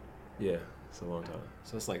a long time.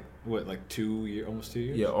 So it's like what, like 2 years, almost 2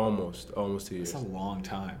 years? Yeah, almost 2 years. That's a long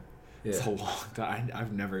time. Yeah. It's a long time.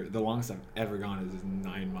 The longest I've ever gone is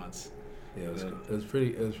 9 months. Yeah, it was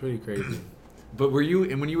pretty crazy. But when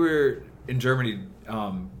you were in Germany,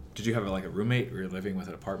 did you have like a roommate? Were you living with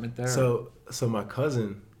an apartment there? So my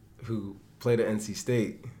who played at NC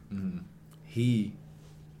State, he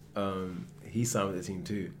signed with the team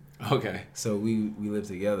too. Okay. So we lived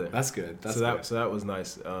together. That's good. So that was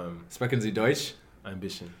nice. Sprechen Sie Deutsch?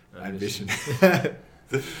 Ambition.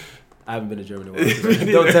 I haven't been to Germany in a while.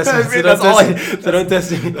 Don't test me. Don't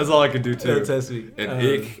test me. That's all I can do too. Don't test me.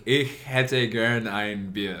 Ich hätte gern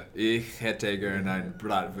ein Bier. Ich hätte gern ein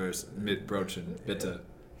Bratwurst mit Brötchen. Bitte.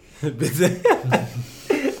 Bitte.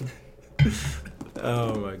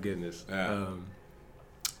 Oh my goodness. Yeah.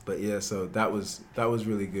 But yeah, so that was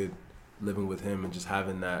really good, living with him and just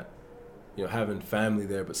having that, having family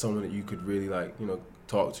there, but someone that you could really like,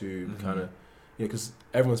 talk to, kind of, because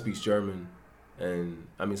everyone speaks German, and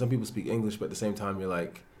I mean some people speak English, but at the same time you're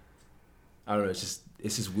like, I don't know, it's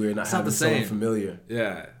just weird not having someone familiar.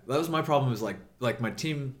 Yeah, that was my problem. Is like my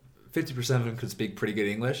team, 50% of them could speak pretty good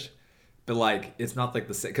English. But like it's not like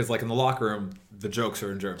the same, because like in the locker room the jokes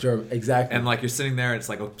are in German. Exactly. And like you're sitting there and it's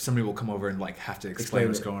like somebody will come over and like have to explain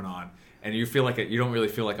what's going on, and you feel like you don't really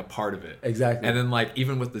feel like a part of it. Exactly. And then like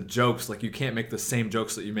even with the jokes, like you can't make the same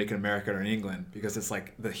jokes that you make in America or in England, because it's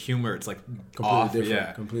like the humor, it's like completely off. different.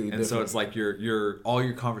 Yeah. Completely and different. so it's like your all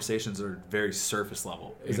your conversations are very surface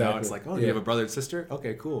level. You Exactly. know, it's like, oh, you have a brother and sister?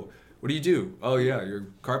 Okay, cool. What do you do? Oh yeah, you're a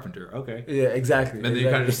carpenter. Okay. Yeah, exactly. And then you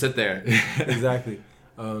kind of just sit there. Exactly.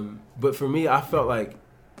 But for me, I felt like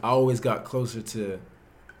I always got closer to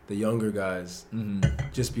the younger guys,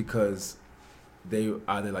 just because they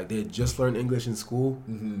either like they had just learned English in school,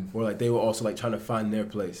 or like they were also like trying to find their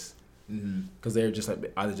place, because they're just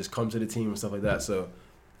like either just come to the team or stuff like that. So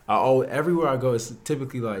everywhere I go, it's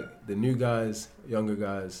typically like the new guys, younger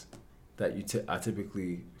guys that I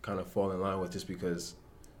typically kind of fall in line with, just because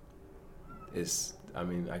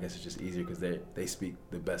I guess it's just easier because they speak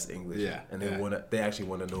the best English, and they actually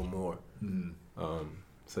want to know more.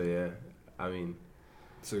 So yeah, I mean.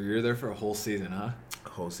 So you're there for a whole season, huh? A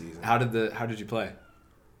whole season. How did you play?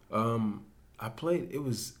 I played. It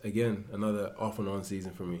was again another off and on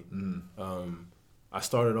season for me. I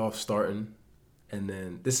started off starting, and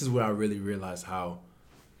then this is where I really realized how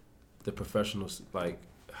the professionals, like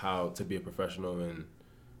how to be a professional, and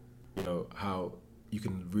how you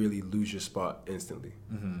can really lose your spot instantly.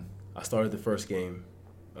 I started the first game.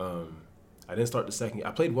 I didn't start the second.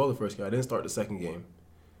 I played well the first game. I didn't start the second game.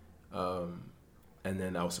 and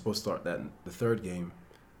then I was supposed to start the third game,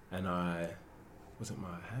 and was it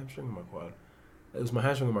my hamstring or my quad? It was my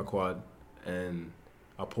hamstring or my quad, and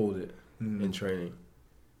I pulled it in training,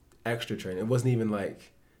 extra training. It wasn't even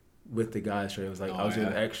like with the guys training. It was like I was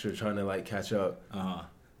doing extra, trying to like catch up,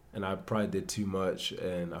 and I probably did too much,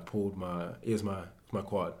 and I pulled it was my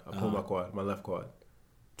quad. I pulled my quad, my left quad.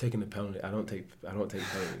 Taking the penalty, I don't take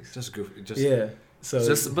penalties. Just goofy.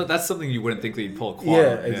 But that's something you wouldn't think that you'd pull a quad.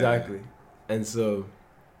 Yeah, exactly. And so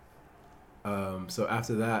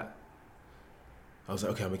after that, I was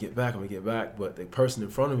like, okay, I'm gonna get back. But the person in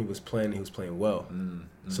front of me was playing. He was playing well.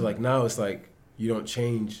 So like now it's like you don't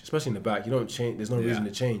change, especially in the back. You don't change. There's no reason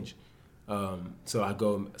to change. So I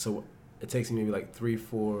go. So it takes me maybe like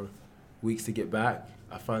 3-4 weeks to get back.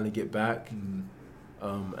 I finally get back, and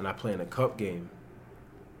I play in a cup game.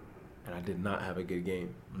 And I did not have a good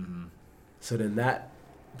game. So then that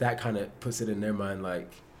kind of puts it in their mind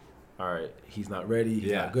like, all right, he's not ready,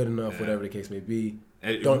 he's not good enough, whatever the case may be.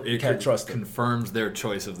 You can't trust him. Confirms their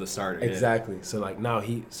choice of the starter. Exactly. So like now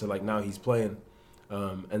he's playing,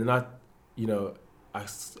 and then I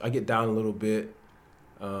get down a little bit,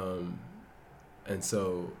 and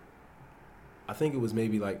so I think it was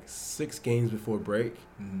maybe like 6 games before break.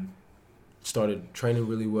 Started training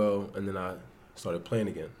really well, and then I started playing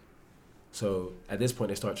again. So at this point,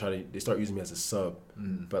 they start using me as a sub,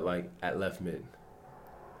 but like at left mid,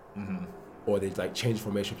 or they like change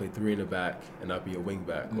formation, play 3 in the back, and I'll be a wing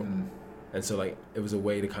back. And so like it was a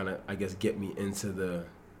way to kind of, I guess, get me into the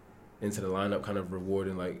lineup, kind of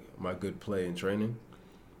rewarding like my good play and training.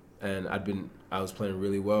 And I was playing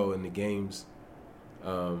really well in the games,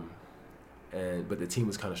 but the team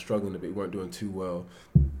was kind of struggling a bit. We weren't doing too well,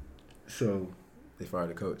 so they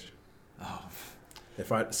fired the coach. Oh. They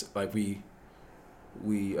fired, like we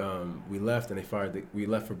left and we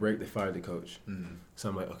left for break. They fired the coach. So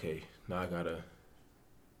I'm like, okay, now I gotta,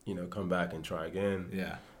 come back and try again.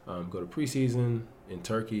 Yeah. Go to preseason in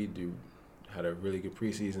Turkey. Had a really good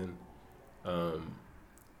preseason, and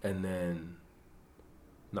then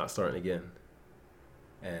not starting again,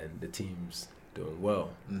 and the team's doing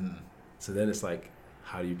well. So then it's like,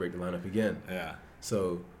 how do you break the lineup again? Yeah.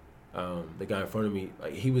 So. The guy in front of me,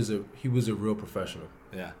 like he was a real professional.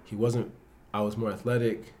 Yeah. He wasn't. I was more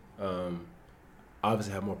athletic.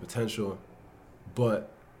 Obviously had more potential,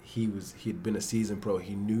 but he'd been a seasoned pro.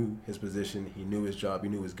 He knew his position. He knew his job. He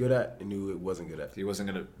knew what he was good at and knew what he wasn't good at. He wasn't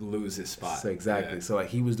gonna lose his spot. So exactly. Yeah. So like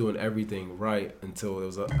he was doing everything right until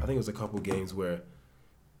I think it was a couple games where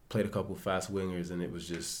played a couple fast wingers and it was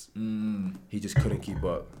just he just couldn't keep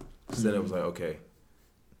up. So then it was like, okay,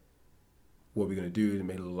 what are we going to do? They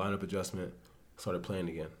made a little lineup adjustment, started playing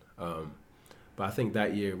again. But I think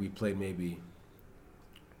that year we played maybe,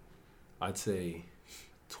 I'd say,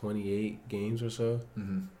 28 games or so.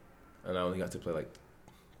 And I only got to play like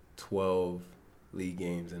 12 league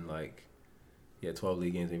games and 12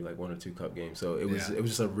 league games, maybe like 1 or 2 cup games. So it was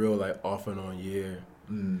just a real like off and on year.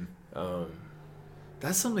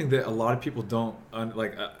 That's something that a lot of people don't,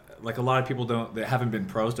 that haven't been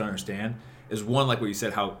pros don't understand, is one, like what you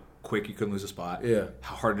said, how quick you can lose a spot,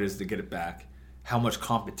 how hard it is to get it back, how much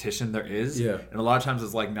competition there is, and a lot of times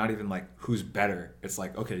it's like not even like who's better. It's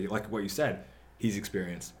like, okay, like what you said, he's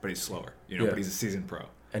experienced but he's slower, but he's a seasoned pro,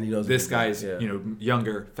 and he knows this guy's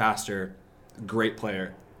younger, faster, great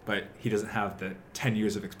player, but he doesn't have the 10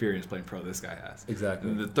 years of experience playing pro this guy has.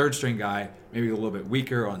 Exactly. And the third string guy maybe a little bit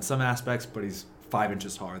weaker on some aspects, but he's 5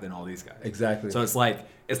 inches taller than all these guys. Exactly. So it's like,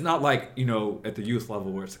 it's not like at the youth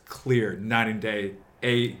level where it's clear night and day.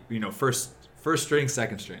 First string,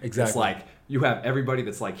 second string. Exactly. It's like you have everybody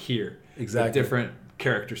that's like here. Exactly. With different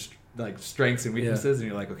character like strengths and weaknesses, and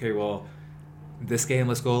you're like, okay, well, this game,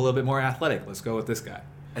 let's go a little bit more athletic. Let's go with this guy.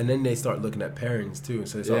 And then they start looking at pairings too.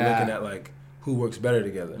 So they start looking at like who works better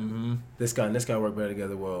together. This guy and this guy work better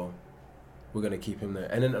together. Well, we're gonna keep him there.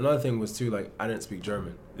 And then another thing was too, like I didn't speak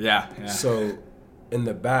German. Yeah. So in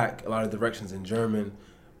the back, a lot of directions in German,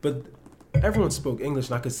 but everyone spoke English,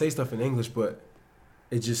 and I could say stuff in English, but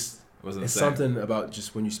it's something about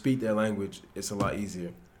just when you speak their language, it's a lot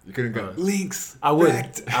easier. You couldn't go links. I would.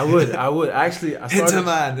 Actually, I started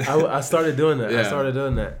doing that. Yeah. I started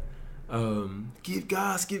doing that. Keep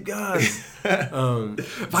gas.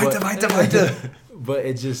 Weiter. But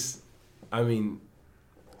it just, I mean,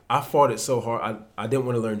 I fought it so hard. I didn't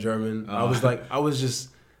want to learn German. I don't know.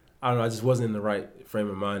 I just wasn't in the right frame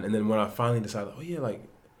of mind. And then when I finally decided,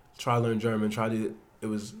 try to learn German, it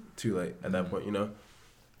was too late at that point,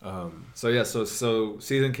 So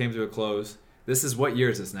season came to a close. This is, what year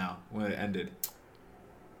is this now when it ended?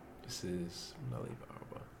 This is, I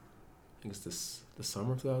think it's the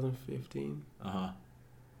summer of 2015.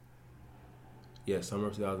 Yeah, summer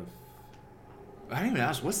of 2000. I didn't even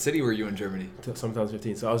ask. What city were you in Germany? Summer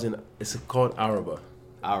 2015. So I was in. It's called Aruba.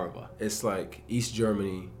 Aruba. It's like East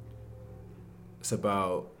Germany. It's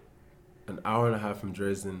about an hour and a half from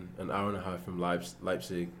Dresden, an hour and a half from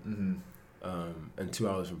Leipzig, Mm-hmm. and 2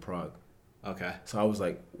 hours from Prague. Okay. So I was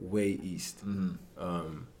like way east.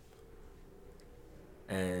 Mm-hmm.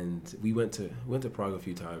 And we went to Prague a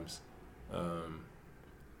few times.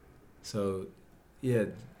 So yeah,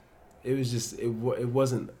 it was just it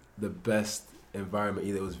wasn't the best environment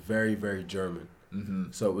either. It was very, very German. Mm-hmm.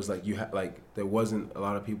 So it was like you had like there wasn't a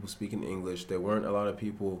lot of people speaking English. There weren't a lot of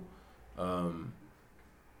people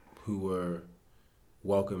who were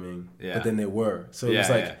welcoming. Yeah. But then there were. So it was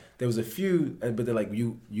Yeah, like yeah. there was a few, but then like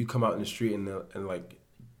you come out in the street and like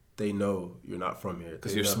they know you're not from here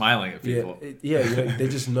Because you're smiling at people. They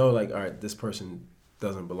just know like, all right, this person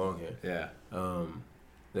doesn't belong here. Yeah.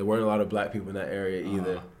 There weren't a lot of black people in that area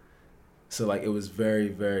either. Uh-huh. So like it was very,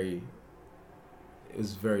 very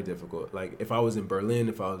difficult. Like if I was in Berlin,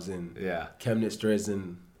 if I was in Yeah. Chemnitz,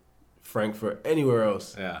 Dresden, Frankfurt, anywhere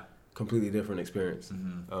else, Yeah. completely different experience.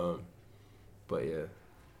 Mm-hmm. But yeah,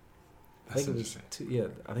 I That's think it was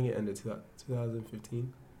interesting. I think it ended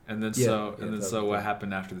 2015. And then Yeah, so yeah, and then that so was what good.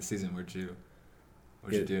 happened after the season? What'd you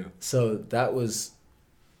do? So that was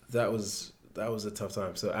a tough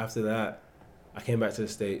time. So after that, I came back to the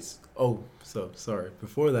States. Oh, so sorry.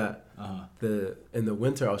 Before that, Uh-huh. in the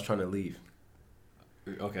winter I was trying to leave.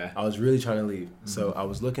 Okay. I was really trying to leave. Mm-hmm. So I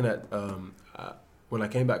was looking at when I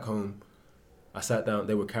came back home, I sat down.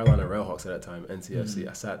 They were Carolina Railhawks at that time, NCFC. Mm-hmm.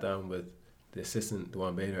 I sat down with the assistant,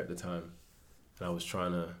 Dwan Bader, at the time, and I was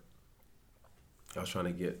trying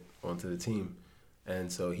to get onto the team. And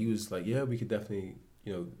so he was like, "Yeah, we could definitely,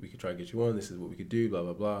 we could try to get you on. This is what we could do, blah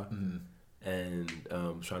blah blah." Mm-hmm. And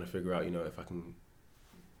trying to figure out, if I can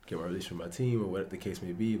get my release from my team or what the case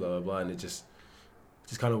may be, blah blah blah. And it just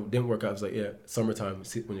kind of didn't work out. I was like, "Yeah, summertime,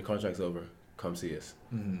 when your contract's over, come see us."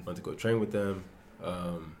 Mm-hmm. Went to go train with them,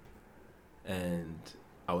 and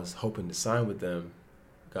I was hoping to sign with them.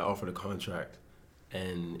 Got offered a contract,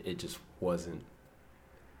 and it just wasn't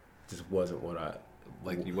what I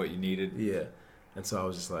Like what you needed. yeah. And so I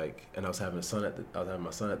was just like, and I was having my son at the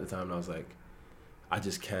time, and I was like, I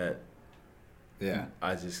just can't. Yeah.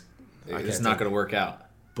 I It's can't not take going to it. work out.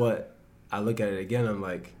 But I look at it again. I'm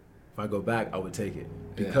like, if I go back, I would take it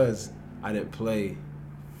Yeah. because I didn't play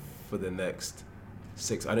for the next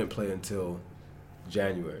 6. I didn't play until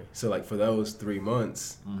January. So like for those 3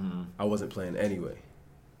 months, Mm-hmm. I wasn't playing anyway,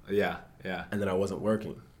 Yeah. Yeah. and then I wasn't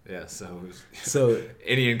working. Yeah. So it was, So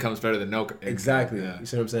any income's better than no income. exactly, Yeah. you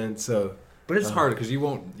see what I'm saying? So But it's hard because you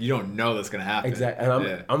don't know that's going to happen. exactly, and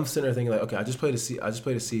Yeah. I'm sitting there thinking like, okay, I just played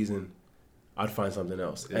a season. I'd find something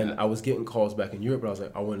else. Yeah. And I was getting calls back in Europe, but I was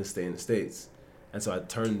like, I want to stay in the States. And so I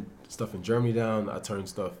turned stuff in Germany down. I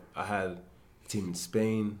had a team in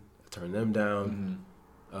Spain. I turned them down.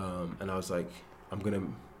 Mm-hmm. And I was like, I'm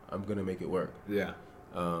gonna make it work. Yeah.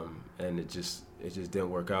 And it just didn't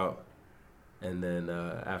work out. And then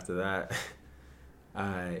after that,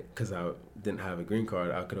 because I didn't have a green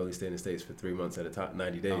card, I could only stay in the States for 3 months at a time,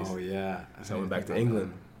 90 days. Oh yeah. So I went back to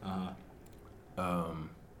England. Uh-huh.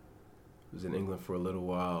 Was in England for a little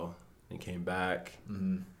while and came back.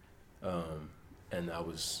 Mm-hmm. And then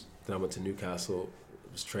I went to Newcastle.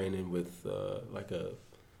 Was training with I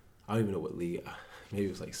don't even know what league. Maybe it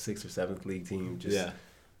was like 6th or 7th league team. Just Yeah.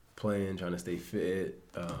 playing, trying to stay fit.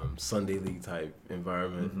 Sunday league type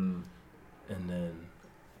environment. Mm-hmm. And then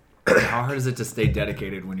How hard is it to stay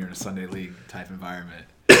dedicated when you're in a Sunday league type environment?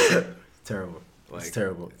 terrible. Like, It's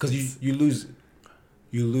terrible because you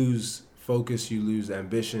lose focus. You lose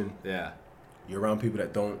ambition. Yeah. You're around people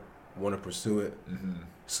that don't want to pursue it. Mm-hmm.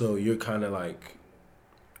 So you're kind of like,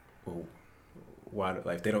 well, why?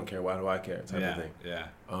 Like if they don't care, why do I care? Type of thing. Yeah.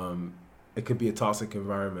 It could be a toxic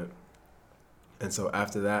environment. And so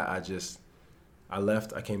after that, I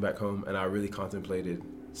left. I came back home, and I really contemplated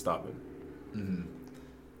stopping. Mm-hmm.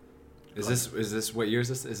 Is this what year is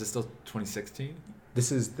this? Is this still 2016?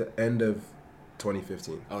 This is the end of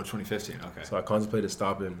 2015. Oh, 2015. Okay. So I contemplated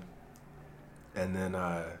stopping, and then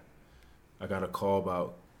I got a call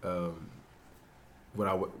about would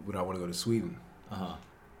I want to go to Sweden. Uh-huh.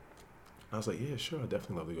 I was like, yeah, sure, I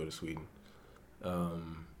definitely love to go to Sweden.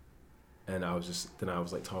 And I was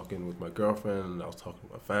like talking with my girlfriend, and I was talking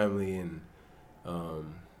with my family, and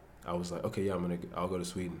I was like, okay, yeah, I'll go to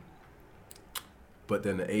Sweden. But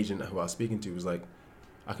then the agent who I was speaking to was like,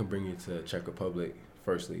 I can bring you to Czech Republic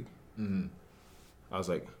First League. Mm-hmm. I was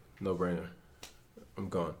like, no brainer, I'm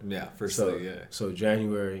gone. Yeah, first So league, yeah. so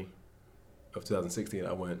January of 2016,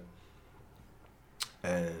 I went,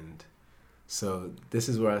 and so this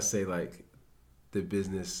is where I say like,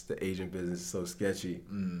 the agent business is so sketchy.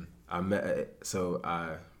 Mm.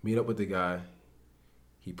 I meet up with the guy.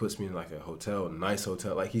 He puts me in like a hotel, a nice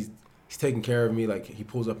hotel. Like he's taking care of me. Like he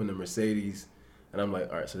pulls up in the Mercedes, and I'm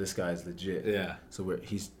like, all right, so this guy's legit. Yeah. So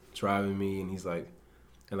he's driving me, and he's like,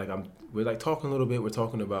 and like we're like talking a little bit. We're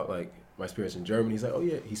talking about like my experience in Germany. He's like, oh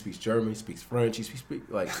yeah, he speaks German, he speaks French, he speaks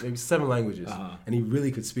like maybe 7 languages, and he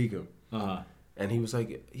really could speak them. And he was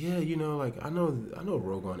like, yeah, you know, like I know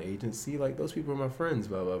Rogon Agency, like those people are my friends,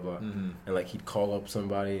 blah blah blah. Mm-hmm. And like he'd call up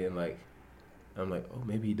somebody, and like I'm like, oh,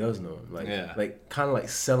 maybe he does know him, like like kind of like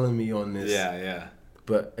selling me on this. Yeah.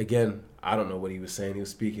 But again, I don't know what he was saying. He was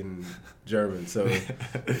speaking German, so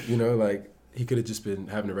you know, like he could have just been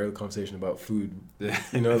having a regular conversation about food.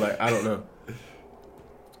 You know, like I don't know.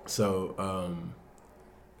 So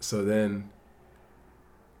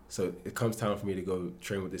so it comes time for me to go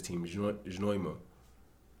train with this team, Jnoimo.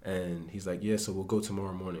 And he's like, yeah, so we'll go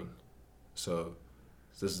tomorrow morning. So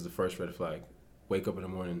this is the first red flag. Wake up in the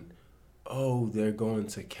morning, oh, they're going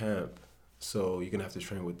to camp, so you're gonna have to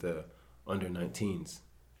train with the under 19s.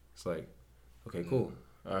 It's like, okay, cool.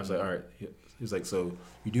 I was like, all right. He was like, so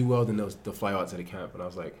you do well, then they'll fly out to the camp. And I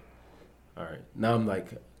was like, all right. Now I'm like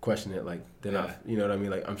questioning it, like they're not, you know what I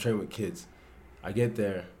mean? Like I'm training with kids. I get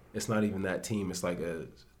there, it's not even that team. It's like a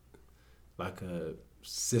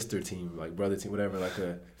sister team, like brother team, whatever, like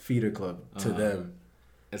a feeder club to them.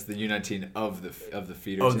 It's the U19 of the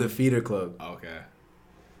feeder. Of team? the feeder club. Okay.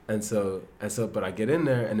 And so, but I get in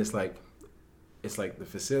there and it's like the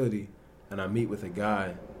facility, and I meet with a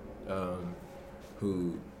guy,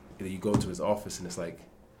 who you go to his office and it's like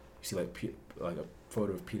you see like a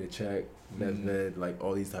photo of Peter Cech, Nedved, like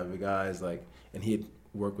all these type of guys, like, and he had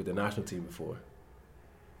worked with the national team before,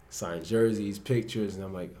 signed jerseys, pictures, and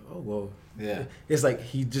I'm like, oh well, yeah. It's like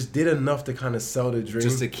he just did enough to kind of sell the dream,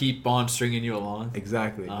 just to keep on stringing you along.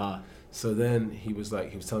 Exactly. So then he was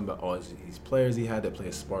telling about all these players he had that play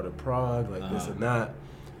at Sparta Prague, like this and that,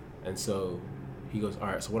 and so he goes, all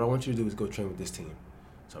right, so what I want you to do is go train with this team.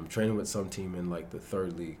 So I'm training with some team in like the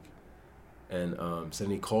 3rd league. And so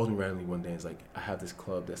then he calls me randomly one day and he's like, I have this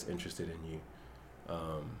club that's interested in you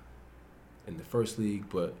in the 1st league,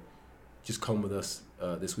 but just come with us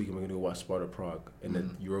this week and we're going to go watch Sparta Prague in the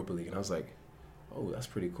Europa League. And I was like, oh, that's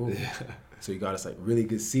pretty cool. Yeah. So he got us like really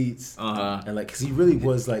good seats. And like, cause he really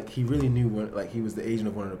was like, he really knew like he was the agent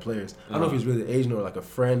of one of the players. I don't know if he was really the agent or like a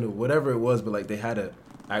friend or whatever it was, but like they had a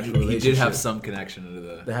actual relationship. He did have some connection to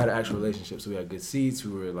the... They had an actual relationship, so we had good seats.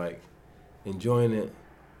 We were like enjoying it,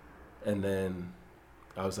 and then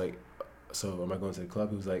I was like, "So am I going to the club?"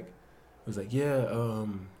 He was like, "Yeah,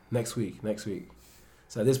 next week."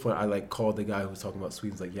 So at this point, I like called the guy who was talking about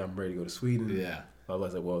Sweden. He's like, "Yeah, I'm ready to go to Sweden." Yeah. I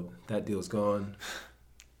was like, "Well, that deal's gone."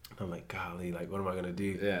 I'm like, "Golly, like, what am I gonna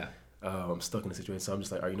do?" Yeah. I'm stuck in a situation, so I'm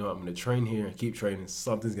just like, "All right, you know what? I'm gonna train here and keep training.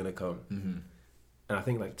 Something's gonna come." Mm-hmm. And I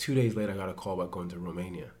think like 2 days later, I got a call about going to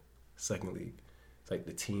Romania, 2nd league. It's like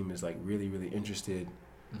the team is like really, really interested.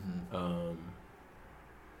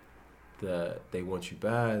 That they want you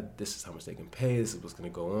bad. This is how much they can pay. This is what's gonna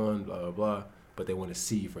go on. Blah blah blah. But they want to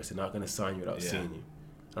see you first. They're not gonna sign you without seeing you.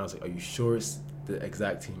 And I was like, "Are you sure it's the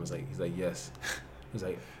exact team?" He's like, "Yes." He was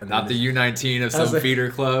like, "Not the U19 of some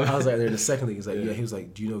feeder club." I was like, "They're in the 2nd league." He's like, "Yeah." He was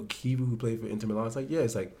like, "Do you know Kivu who played for Inter Milan?" I was like, "Yeah."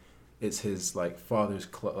 It's like, it's his like father's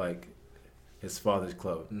club, like his father's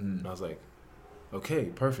club. And I was like, "Okay,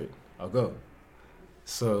 perfect. I'll go."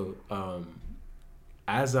 So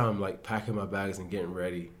as I'm like packing my bags and getting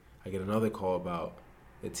ready, I get another call about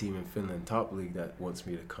a team in Finland, top league, that wants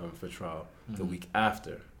me to come for trial the week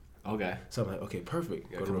after. Okay. So I'm like, okay,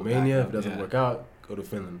 perfect. Go to Romania. If it doesn't work out, go to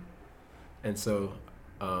Finland. And so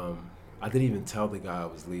I didn't even tell the guy I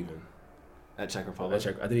was leaving. At Czech Republic?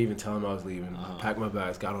 I didn't even tell him I was leaving. Packed my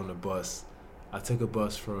bags, got on the bus. I took a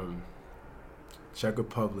bus from Czech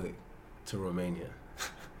Republic to Romania.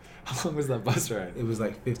 How long was that bus ride? It was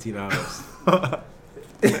like 15 hours.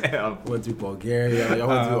 Went through Bulgaria. Like, I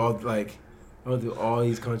went through all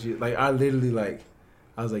these countries. Like I literally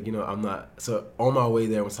I was like, you know, I'm not. So on my way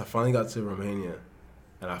there, once I finally got to Romania,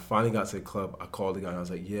 and I finally got to the club, I called the guy and I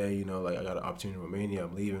was like, yeah, you know, like I got an opportunity in Romania.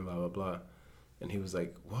 I'm leaving, blah blah blah. And he was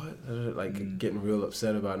like, what? Like getting real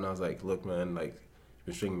upset about it. And I was like, look, man, like you've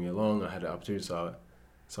been stringing me along. I had the opportunity, so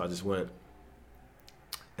I just went.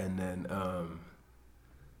 And then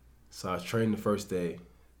so I was training the first day,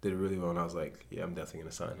 did it really well, and I was like, yeah, I'm definitely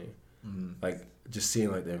gonna sign here. Like just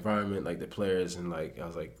seeing like the environment, like the players, and like I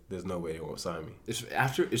was like, there's no way they won't sign me.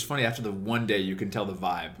 It's funny, after the one day you can tell the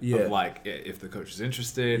vibe of like if the coach is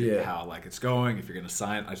interested, how like it's going, if you're gonna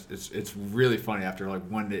sign. It's really funny after like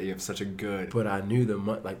one day you have such a good. But I knew the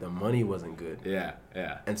money wasn't good. Yeah.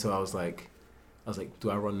 And so I was like, do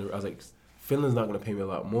I run the? I was like, Finland's not going to pay me a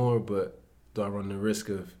lot more, but do I run the risk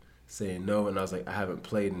of saying no? And I was like, I haven't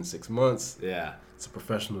played in 6 months. Yeah. It's a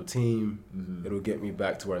professional team. Mm-hmm. It'll get me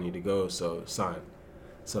back to where I need to go, so sign.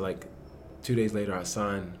 So like 2 days later, I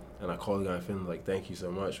signed, and I called the guy in Finland like, thank you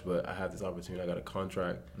so much, but I have this opportunity. I got a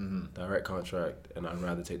contract, direct contract, and I'd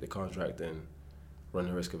rather take the contract than run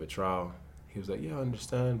the risk of a trial. He was like, yeah, I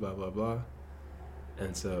understand, blah, blah, blah.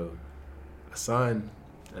 And so I signed,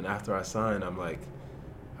 and after I signed, I'm like,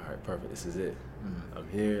 all right, perfect, this is it. Mm-hmm. I'm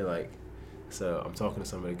here, like, so I'm talking to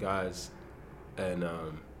some of the guys, and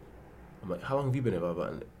I'm like, how long have you been here, blah, blah,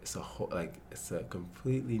 blah. And it's a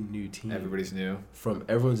completely new team. Everybody's new.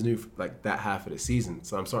 Everyone's new, like, that half of the season.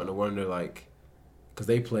 So I'm starting to wonder, like, because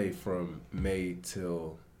they play from May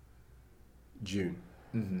till June.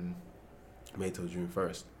 Mm-hmm. May till June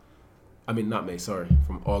 1st. I mean, not May, sorry.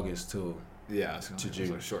 From August till Yeah, to June.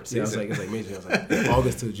 Like a short Yeah, season. it's like May, June. I was like,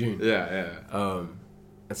 August till June. Yeah.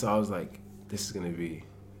 And so I was like, this is gonna be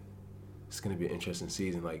an interesting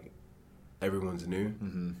season. Like, everyone's new.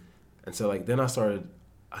 Mm-hmm. And so like then I started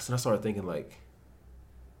thinking like,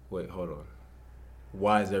 wait, hold on.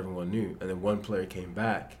 Why is everyone new? And then one player came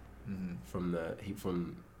back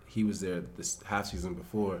he was there this half season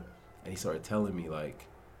before, and he started telling me like,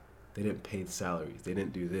 they didn't pay the salaries, they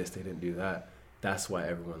didn't do this, they didn't do that. That's why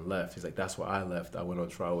everyone left. He's like, that's why I left. I went on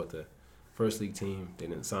trial with the first league team. They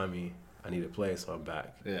didn't sign me. I need to play, so I'm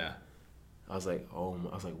back. Yeah. I was like,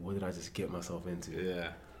 what did I just get myself into? Yeah.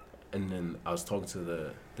 And then I was talking to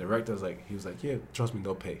the director. He was like, yeah, trust me,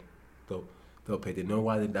 they'll pay. They'll pay. They know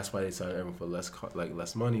why. That's why they sign everyone for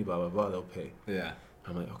less money. Blah blah blah. They'll pay. Yeah.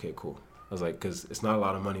 I'm like, okay, cool. I was like, because it's not a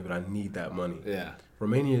lot of money, but I need that money. Yeah.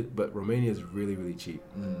 Romania is really, really cheap.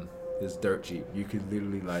 Mm. It's dirt cheap. You could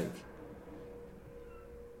literally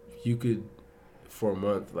for a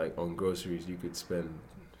month, like on groceries, you could spend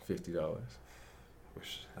 $50.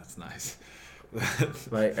 That's nice.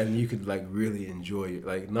 Like, and you could like really enjoy it.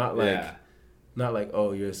 Like, not like,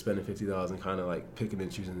 oh, you're spending $50 and kind of like picking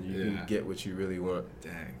and choosing. You can get what you really want.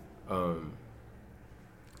 Dang.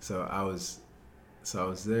 So I was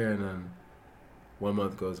there, and then 1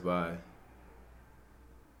 month goes by.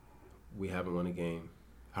 We haven't won a game.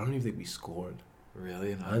 I don't even think we scored.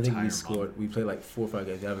 Really? I don't think we scored. We played like 4 or 5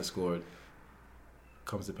 games. We haven't scored.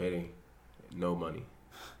 Comes to payday, no money.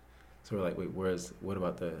 So we're like, wait, what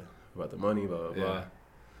about the money? Blah blah blah.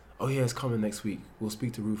 Oh yeah, it's coming next week. We'll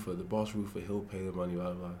speak to Rufa, the boss Rufa. He'll pay the money.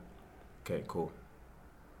 Blah blah. Okay, cool.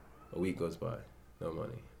 A week goes by, no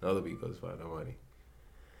money. Another week goes by, no money.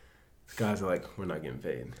 Guys are like, we're not getting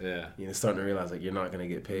paid. Yeah. Starting to realize like you're not gonna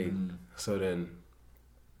get paid. Mm. So then,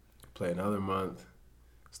 play another month.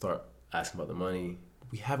 Start asking about the money.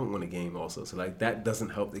 We haven't won a game also, so like that doesn't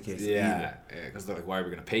help the case either. Yeah, because they're like, why are we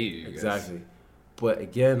gonna pay you? Exactly. But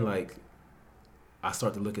again, like, I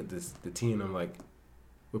start to look at the team, and I'm like,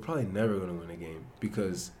 we're probably never gonna win a game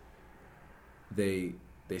because they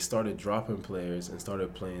started dropping players and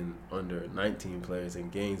started playing under 19 players in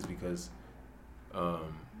games because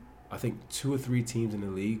I think 2 or 3 teams in the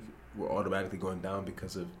league were automatically going down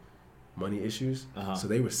because of money issues. Uh-huh. So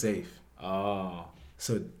they were safe. Oh.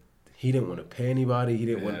 So he didn't want to pay anybody. He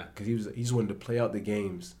didn't want, because he just wanted to play out the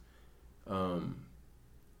games,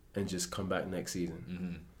 and just come back next season.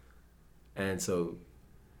 Mm-hmm. And so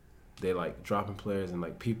they like dropping players, and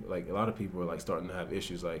like people, like a lot of people were like starting to have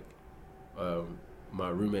issues. Like my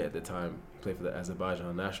roommate at the time played for the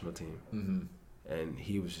Azerbaijan national team, and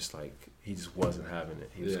he was just like, he just wasn't having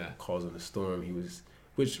it. He was causing a storm. He was,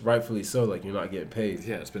 which rightfully so. Like, you're not getting paid.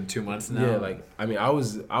 Yeah, it's been 2 months now. Yeah, like, I mean, I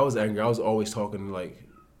was angry. I was always talking to like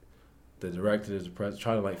the directors, the press,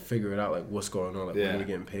 trying to like figure it out, like what's going on, like when we're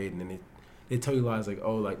getting paid, and then they tell you lies like,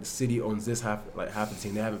 oh, like the city owns this half of the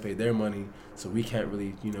team, they haven't paid their money, so we can't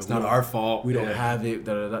really, it's not our fault. We don't have it.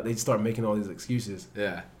 Da, da, da. They start making all these excuses.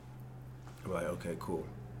 Yeah. I'm like, okay, cool.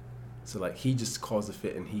 So like he just calls a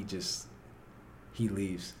fit, and he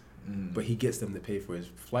leaves, but he gets them to pay for his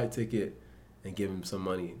flight ticket and give him some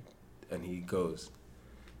money, and he goes.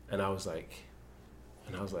 And I was like,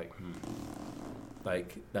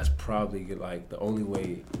 like, that's probably like the only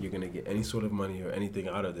way you're gonna get any sort of money or anything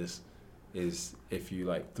out of this is if you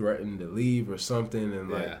like threaten to leave or something. And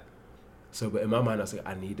like, so, but in my mind I was like,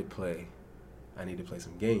 I need to play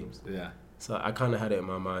some games. Yeah. So I kind of had it in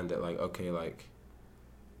my mind that like, okay, like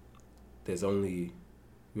we only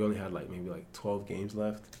had like maybe like 12 games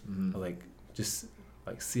left. Mm-hmm. Like, just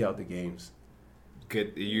like see out the games.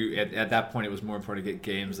 Good. You at that point it was more important to get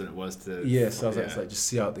games than it was to. Yeah. So I was like, it's like just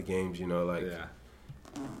see out the games, like. Yeah.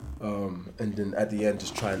 And then at the end,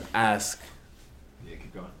 just try and ask. Yeah,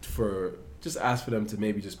 keep going. Ask for them to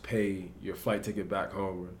maybe just pay your flight ticket back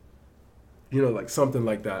home, or, like something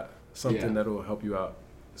like that. something that will help you out.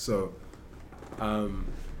 So, I'm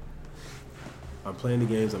playing the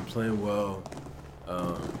games. I'm playing well,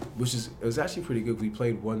 it was actually pretty good. We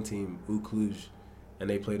played one team, Cluj, and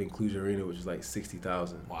they played in Cluj Arena, which is like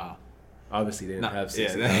 60,000. Wow. Obviously, they didn't have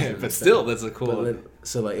 60,000. Yeah, but still, that's a cool.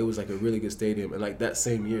 So like, it was like a really good stadium, and like that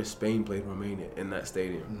same year, Spain played Romania in that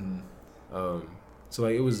stadium. Mm. So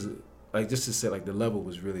like, it was like, just to say, like, the level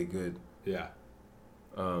was really good. Yeah.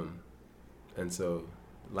 And so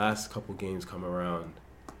last couple games come around,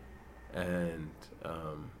 and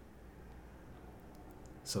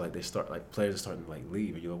so like players are starting to like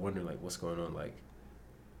leave, and you're wondering like what's going on, like,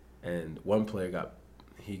 and one player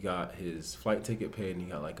got his flight ticket paid, and he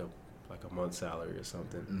got like a month's salary or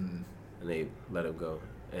something, and they let him go,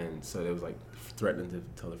 and so they was like threatening to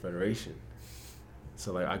tell the federation.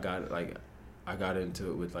 So like I got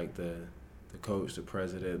into it with like the coach, the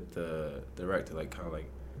president, the director, like kind of like,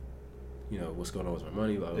 you know, what's going on with my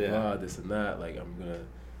money, blah blah blah, this and that. Like, I'm gonna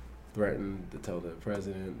threaten to tell the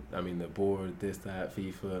president, the board, this, that,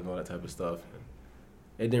 FIFA, and all that type of stuff. And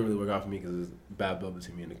it didn't really work out for me because it was bad blood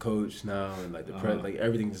between me and the coach now, and like the like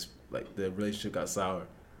everything just like the relationship got sour.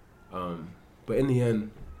 But in the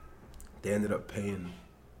end, they ended up paying.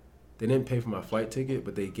 They didn't pay for my flight ticket,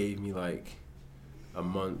 but they gave me like a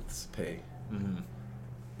month's pay. Mm-hmm.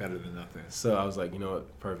 Better than nothing. So I was like, you know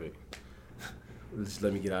what, perfect. Just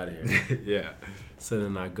let me get out of here. Yeah. So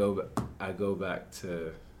then I go back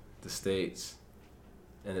to the States,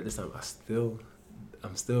 and at this time I'm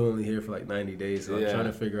still only here for like 90 days. So I'm trying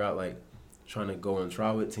to figure out, like, trying to go on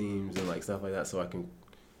trial with teams and like stuff like that, so I can,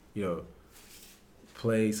 you know,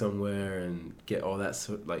 play somewhere and get all that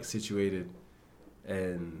like situated,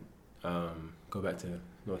 and go back to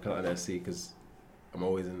North Carolina SC, because I'm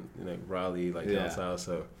always in like Raleigh, like down south.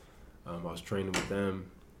 So I was training with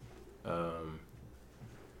them,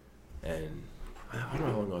 and I don't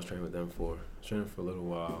know how long I was training with them for. I was training for a little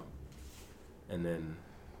while, and then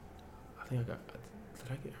I think did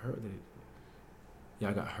I get hurt?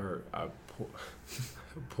 I got hurt. I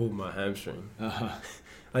pulled my hamstring.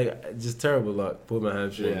 Like, just terrible luck. Pulled my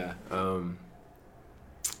hamstring. Yeah.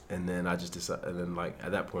 And then I just decided, and then like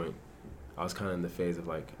at that point, I was kind of in the phase of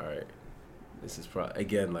like, all right, this is probably,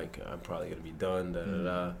 again, like, I'm probably gonna be done.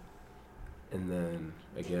 And then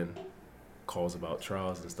again, calls about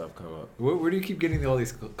trials and stuff come up. Where do you keep getting all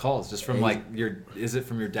these calls? Just from like is it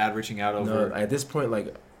from your dad reaching out over? No, at this point,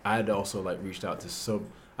 like, I had also like reached out to so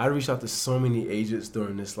many agents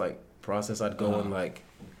during this like process. I'd go and like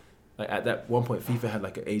at that one point, FIFA had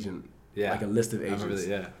like an agent, like a list of agents.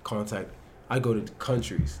 Contact. I go to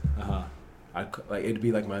countries. Like, it'd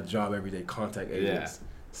be like my job every day. Contact agents.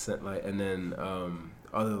 Sent like, and then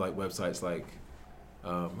other like websites like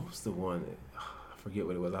what was the one? I forget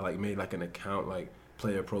what it was. I like made like an account, like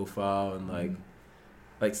player profile, and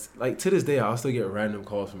like to this day I'll still get random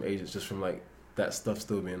calls from agents just from like that stuff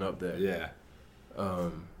still being up there. Yeah.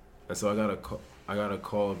 And so I got a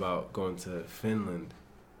call about going to Finland,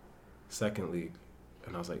 second league,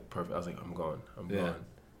 and I was like, perfect. I was like, I'm gone.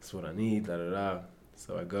 That's what I need.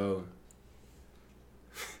 So I go.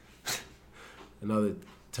 Another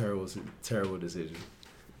terrible decision.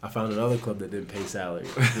 I found another club that didn't pay salary.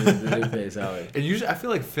 And usually, I feel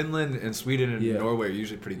like Finland and Sweden and Norway are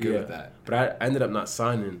usually pretty good with that. But I ended up not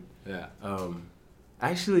signing. Yeah.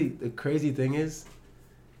 Actually, the crazy thing is,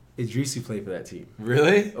 Idrissi played for that team.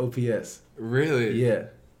 Really? OPS. Really? Yeah.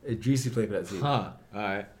 Idrissi played for that team. Huh. All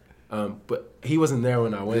right. But he wasn't there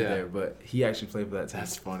when I went there, but he actually played for that team.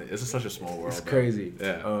 That's funny. This is such a small world. It's crazy.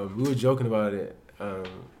 Yeah. We were joking about it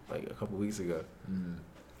like a couple weeks ago.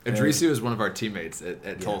 Idrissi was one of our teammates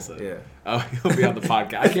at Tulsa. Yeah. Oh, he'll be on the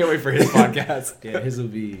podcast. I can't wait for his podcast. Yeah, his will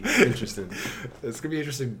be interesting. It's going to be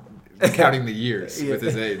interesting counting the years with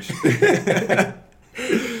his age.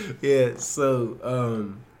 Yeah, so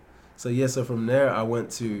from there I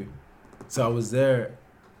was there,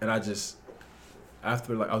 and I was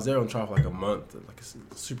there on trial for like a month, like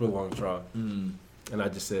a super long trial, and I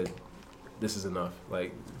just said, this is enough.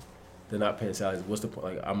 Like, they're not paying salaries. What's the point?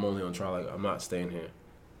 Like, I'm only on trial. Like, I'm not staying here.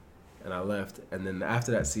 And I left. And then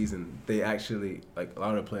after that season, they actually, like, a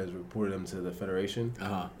lot of the players reported them to the federation,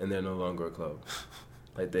 and they're no longer a club.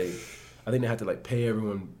 Like, I think they had to like pay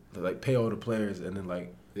everyone, like pay all the players, and then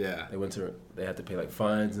like they had to pay like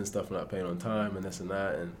fines and stuff for not paying on time and this and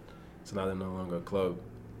that, and so now they're no longer a club,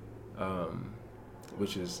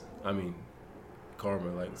 which is,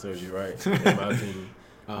 karma, like, serves you right, in my opinion.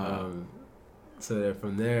 So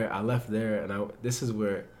from there, I left there, and this is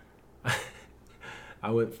where I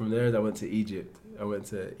went from there. I went to Egypt. I went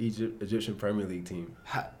to Egyptian Premier League team.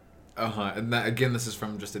 And that, again, this is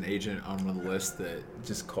from just an agent on one of the lists that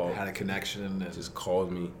Just called. had a connection and Just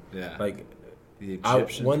called me. yeah. Like, the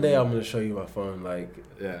Egyptian. one day I'm gonna show you my phone. Like,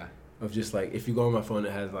 Yeah. of just like if you go on my phone,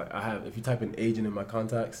 it has like if you type in agent in my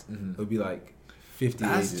contacts, it'll be like 50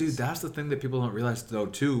 agents. Dude, that's the thing that people don't realize though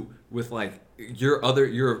too. With like you're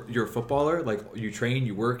a footballer. Like you train,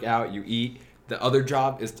 you work out, you eat. The other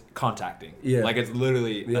job is contacting. Yeah. Like it's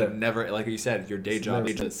literally Yeah. never, like you said, your day It's job. never-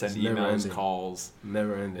 You just send it's never emails, ending. calls.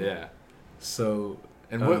 Never ending. Yeah. So.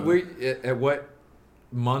 And at what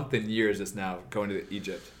month and year is this now going to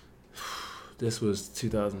Egypt? This was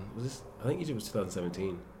 2000. Was this? I think Egypt was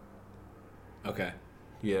 2017. Okay.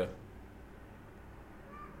 Yeah.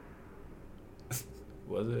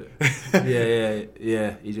 Was it?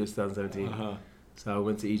 yeah. Egypt was 2017. Uh-huh. So I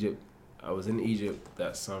went to Egypt. I was in Egypt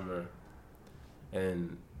that summer,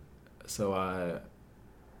 and so I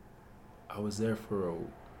was there for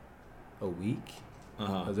a week.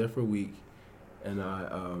 I was there for a week, and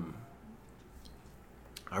I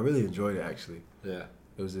really enjoyed it actually. Yeah.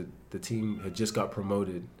 It was the team had just got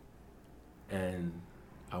promoted, and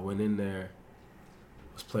I went in there.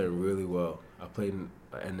 Was playing really well. I played,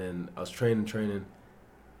 and then I was training, playing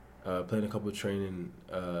a couple of training,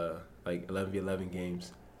 like 11v11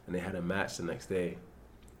 games, and they had a match the next day,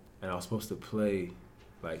 and I was supposed to play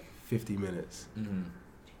like 50 minutes,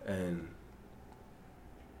 and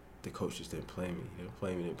the coach just didn't play me. He didn't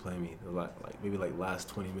play me. Like maybe like last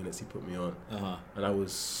 20 minutes he put me on, and I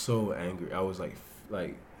was so angry. I was like,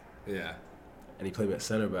 yeah. And he played me at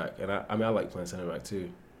center back, and I like playing center back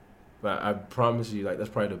too. But I promise you, like that's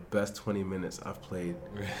probably the best 20 minutes I've played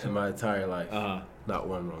in my entire life. Not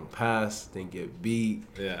one wrong pass, didn't get beat.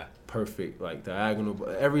 Yeah. Perfect, like diagonal,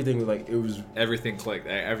 but everything like it was. Everything clicked.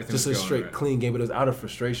 Everything Just was a going straight right. clean game, but it was out of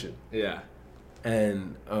frustration. Yeah.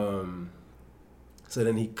 And so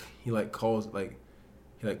then he calls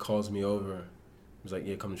me over. He was like,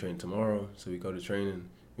 "Yeah, come to training tomorrow." So we go to training.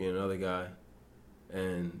 Me and another guy.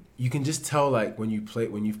 And you can just tell, like, when you've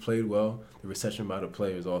played well, the reception by the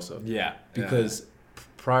players also. Yeah. Because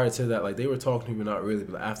prior to that, like, they were talking to me, but not really.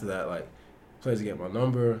 But after that, like, players would get my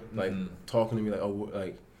number, like, talking to me, like, oh,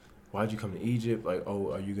 like, why'd you come to Egypt? Like,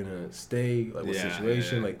 oh, are you going to stay? Like, what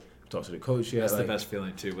situation? Like, talk to the coach yet? That's like, the best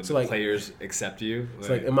feeling, too, when so, the like, players accept you. It's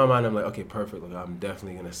like, in my mind, I'm like, okay, perfect. Like, I'm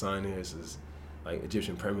definitely going to sign here. This is, like,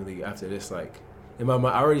 Egyptian Premier League. After this, like, in my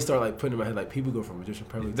mind, I already start like putting in my head like people go from Egyptian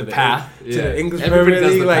Premier League the to path to the English Everybody Premier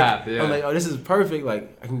does League. the Like path, yeah. I'm like, oh, this is perfect.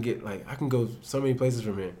 Like I can go so many places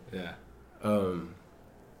from here. Yeah.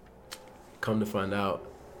 Come to find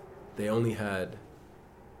out, they only had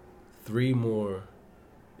 3 more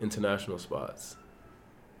international spots,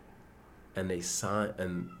 and they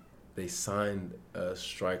signed a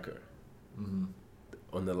striker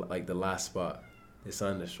on the last spot. They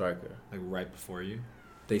signed a striker. Like right before you.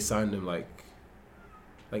 They signed him like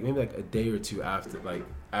maybe like a day or two after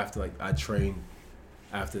I trained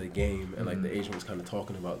after the game, and like the agent was kind of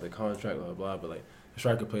talking about the contract, blah blah blah. But like the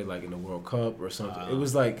striker played like in the World Cup or something. It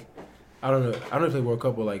was like I don't know if he played World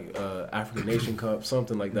Cup or like African Nation Cup,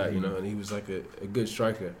 something like that, you know. And he was like a good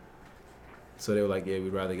striker. So they were like, yeah,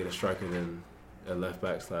 we'd rather get a striker than a left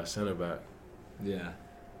back / center back. Yeah.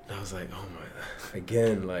 And I was like, oh my,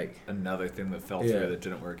 again, like another thing that fell through that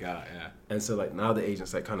didn't work out. Yeah. And so like now the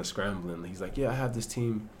agent's like kind of scrambling. He's like, yeah, I have this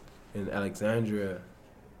team in Alexandria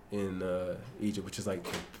in Egypt, which is like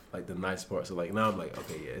the nice part. So like now I'm like,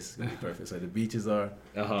 okay, yeah, it's gonna be perfect. So the beaches are.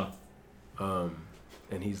 And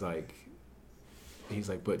he's like,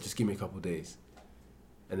 but just give me a couple days.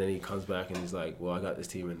 And then he comes back and he's like, well, I got this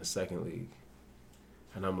team in the second league.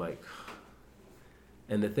 And I'm like,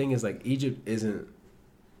 and the thing is like Egypt isn't.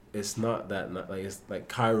 It's not that like it's like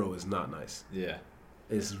Cairo is not nice. Yeah.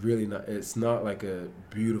 It's really not. It's not like a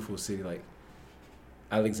beautiful city like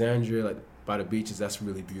Alexandria, like by the beaches. That's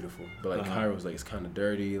really beautiful. But like Cairo's like it's kind of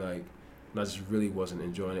dirty. Like, and I just really wasn't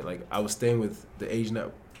enjoying it. Like I was staying with the agent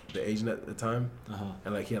at the time,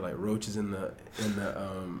 and like he had like roaches in the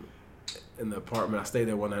apartment. I stayed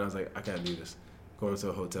there one night. I was like, I can't do this. Going to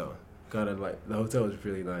a hotel. Like the hotel was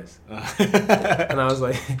really nice, and I was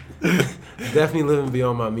like, definitely living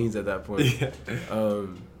beyond my means at that point. Yeah.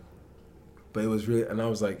 But it was really, and I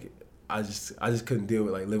was like, I just couldn't deal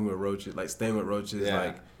with like living with roaches, like staying with roaches. Yeah.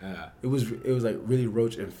 Like, it was like really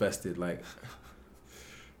roach infested. Like,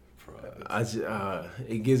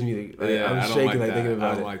 it gives me the, I'm shaking like thinking about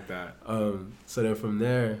it. I don't like that. So then from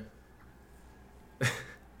there,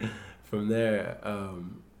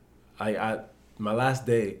 my last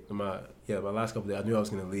day, my last couple of days, I knew I was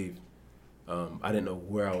gonna leave. I didn't know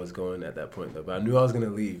where I was going at that point though, but I knew I was gonna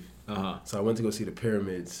leave. So I went to go see the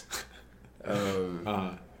pyramids.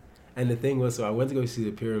 And the thing was, so I went to go see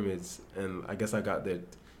the pyramids, and I guess I got there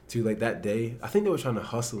too late that day. I think they were trying to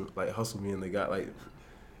hustle me, and they got like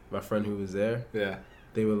my friend who was there. Yeah.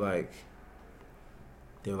 They were like,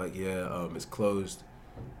 yeah, it's closed,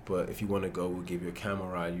 but if you want to go, we'll give you a camel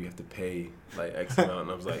ride. You have to pay like X amount.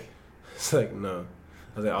 And I was like, it's like no.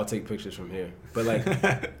 I was like, I'll take pictures from here. But like,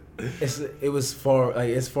 it was far. Like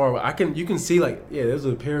it's far. You can see like those are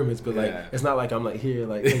the pyramids, but like it's not like I'm like here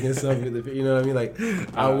like taking something. You know what I mean? Like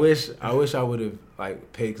I wish I would have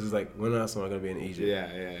like paid because like when else am I gonna be in Egypt?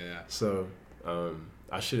 Yeah. So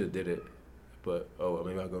I should have did it, but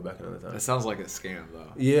maybe I'll go back another time. That sounds like a scam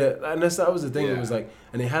though. Yeah, and that was the thing. Yeah. It was like,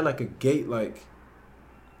 and they had like a gate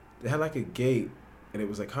and it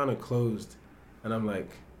was like kind of closed, and I'm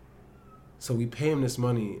like. So we pay them this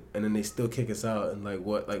money, and then they still kick us out, and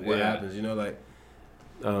what happens, you know, like,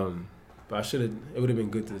 but I should have. It would have been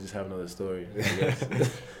good to just have another story, I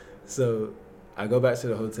guess. So I go back to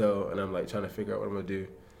the hotel, and I'm like trying to figure out what I'm gonna do,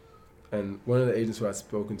 and one of the agents who I'd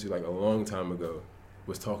spoken to like a long time ago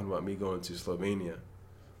was talking about me going to Slovenia,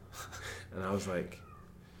 and I was like,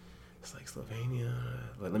 it's like Slovenia,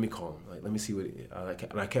 like let me call him, like let me see what.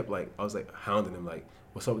 And I kept like I was like hounding him like.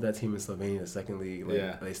 What's up with that team in Slovenia, the second league? Like,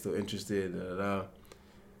 are they still interested? Da, da, da.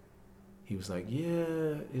 He was like,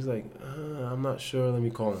 yeah. He's like, I'm not sure. Let me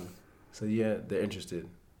call him. So, yeah, they're interested.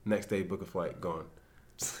 Next day, book a flight. Gone.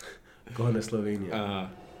 Going to Slovenia.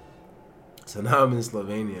 So now I'm in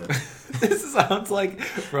Slovenia. This sounds like,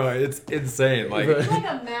 bro, it's insane. Like, it's like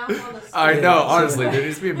a map on the screen. I know, honestly. There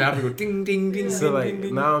needs to be a map that go ding, ding, ding, So, ding, like, ding,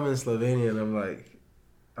 ding. now I'm in Slovenia, and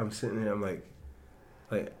I'm sitting there, I'm like,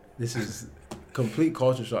 this is complete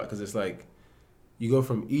culture shock because it's like you go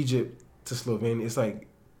from Egypt to Slovenia. It's like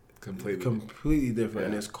completely different,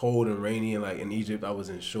 and it's cold and rainy. And like in Egypt, I was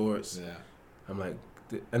in shorts. Yeah, I'm like,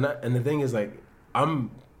 and the thing is like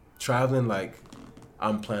I'm traveling like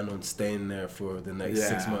I'm planning on staying there for the next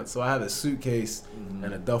 6 months. So I have a suitcase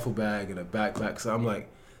and a duffel bag and a backpack. So I'm like.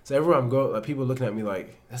 So everywhere I'm going, like people looking at me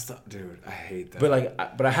like dude, I hate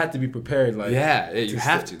that. But I had to be prepared. Like you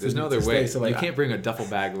have to. There's no other way. So, like, you can't bring a duffel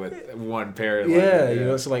bag with one pair. You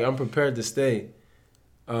know. So like I'm prepared to stay.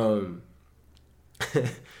 So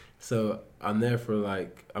I'm there for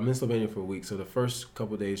I'm in Slovenia for a week. So the first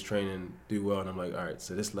couple of days training do well, and I'm like, all right.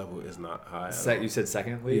 So this level is not high. You said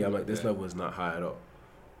second league? Yeah, I'm like this level is not high at all.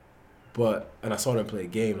 And I saw them play a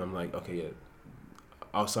game, and I'm like, okay, yeah.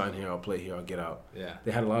 I'll sign here, I'll play here, I'll get out. Yeah.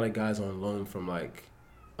 They had a lot of guys on loan from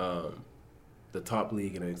the top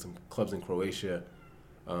league and then some clubs in Croatia.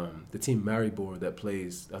 The team Maribor that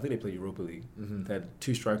plays, I think they play Europa League. Mm-hmm. They had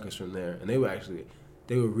 2 strikers from there, and they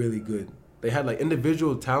were really good. They had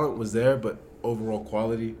individual talent was there, but overall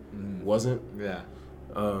quality wasn't. Yeah.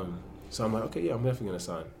 So I'm like, okay, yeah, I'm definitely gonna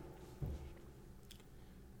sign.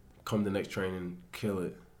 Come the next training, kill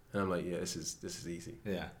it, and I'm like, yeah, this is easy.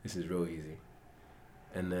 Yeah. This is real easy.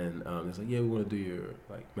 And then it's like, yeah, we want to do your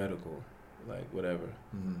medical, whatever.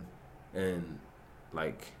 Mm-hmm. And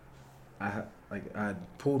I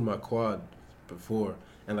had pulled my quad before,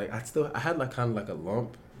 and I had kind of a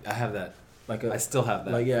lump. I have that. I still have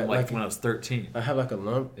that. From when I was 13. I have a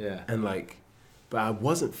lump. Yeah. And but I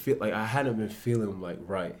wasn't I hadn't been feeling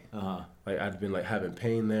right. I'd been having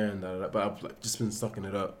pain there and but I've just been sucking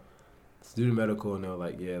it up. To do the medical, and they were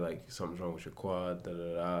like, yeah, something's wrong with your quad. Da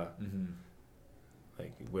da da. Mm-hmm.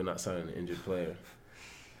 We're not signing an injured player.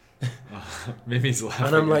 Mimi's laughing.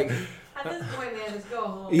 And I'm like, at this point, man, just go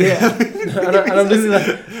home. Yeah. and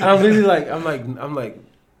I'm literally I'm like,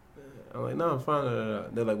 no, I'm fine.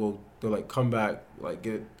 They're like, well, come back,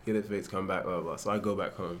 get it fixed, come back, blah, blah, blah. So I go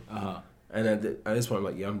back home. And at this point, I'm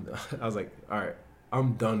like, yeah, I was like, all right,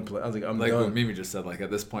 I'm done playing. I was like, I'm done. What Mimi just said, at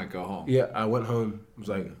this point, go home. Yeah, I went home. I was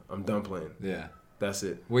like, I'm done playing. Yeah. That's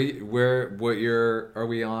it. What year are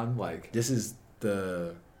we on? This is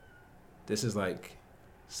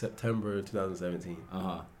September 2017.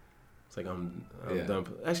 It's I'm done.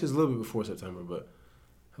 Actually, it's a little bit before September, but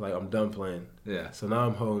I'm done playing. Yeah. So now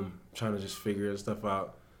I'm home trying to just figure stuff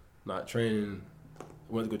out. Not training. I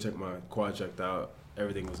went to go check my quad checked out.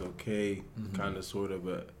 Everything was okay, kind of, sort of,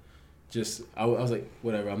 but just I was like,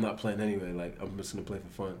 whatever. I'm not playing anyway. I'm just gonna play for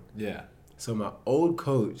fun. Yeah. So my old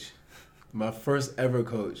coach, my first ever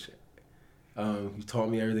coach, who taught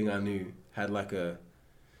me everything I knew, had a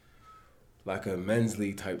men's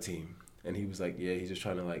league type team, and he was like, yeah, he's just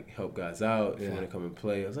trying to help guys out if you want to come and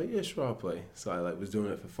play. I was like, yeah, sure, I'll play. So I was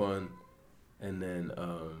doing it for fun, and then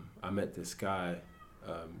I met this guy,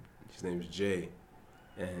 his name is Jay,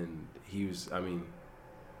 and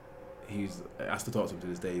I still talk to him to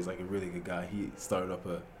this day. He's a really good guy. He started up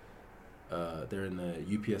they're in the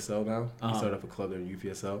UPSL now. He started up a club there in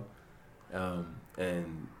UPSL,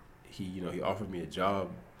 and he offered me a job,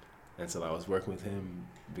 and so I was working with him,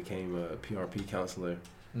 became a PRP counselor,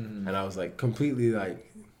 and I was like completely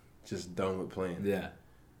like just done with playing. Yeah.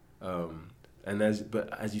 And as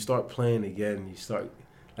you start playing again, you start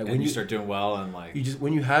like when you start doing well and like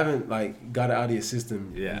when you haven't like got it out of your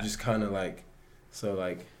system, yeah, you just kind of like, so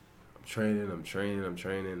like I'm training, and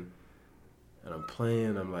I'm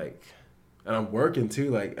playing, I'm like, and I'm working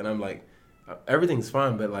too, like, and I'm like, everyth's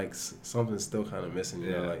fine, but like something's still kind of missing,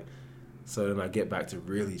 you know, like. So then I get back to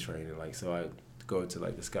really training, like, so I go to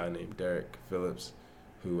like this guy named Derek Phillips,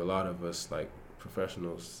 who a lot of us like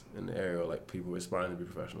professionals in the area, like people aspiring to be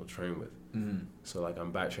professional, train with. So like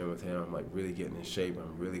I'm back training with him. I'm like really getting in shape.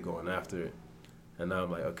 I'm really going after it. And now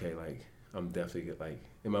I'm like, okay, like I'm definitely like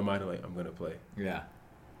in my mind, I'm like I'm gonna play. Yeah.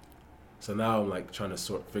 So now I'm like trying to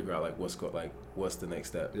figure out like what's the next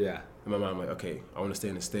step. Yeah. In my mind, I'm like, okay, I want to stay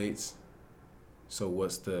in the States. So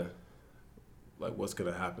what's gonna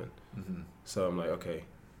happen? So I'm like, okay.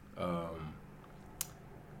 So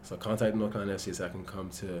I contacted North Carolina FC so I can come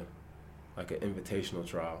to like an invitational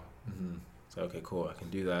trial. So okay, cool, I can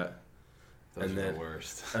do that. Those and are then the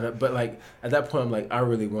worst. But like at that point, I'm like, I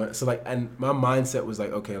really want. So like, and my mindset was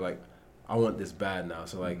like, okay, like I want this bad now.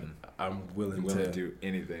 So like, I'm willing to do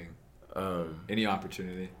anything, any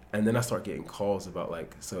opportunity. And then I start getting calls about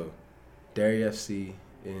like, so Derry FC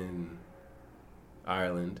in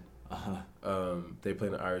Ireland. They play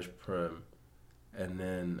in the Irish Prem, and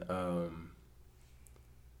then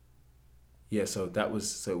so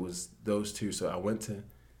it was those two. So I went to,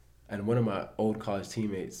 and one of my old college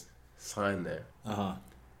teammates signed there.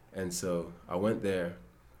 And so I went there,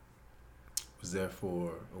 was there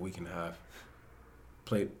for a week and a half,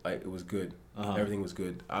 played, like, it was good. Everything was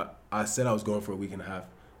good. I said I was going for a week and a half,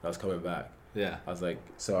 and I was coming back. Yeah. I was like,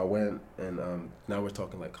 so I went, and now we're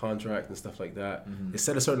talking like contract and stuff like that. They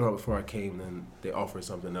said a certain amount before I came, then they offered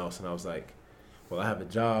something else, and I was like, well, I have a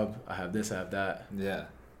job, I have this, I have that. Yeah.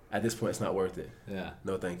 At this point, it's not worth it. Yeah.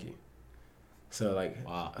 No, thank you. So like,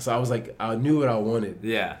 wow. So I was like, I knew what I wanted.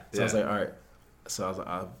 Yeah. So I was like, all right. So I was like,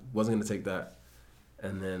 I wasn't gonna take that.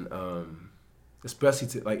 And then,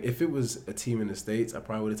 especially like if it was a team in the States, I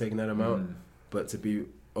probably would have taken that amount. But to be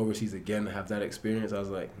overseas again to have that experience, I was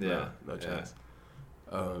like, nah, no chance.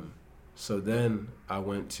 So then I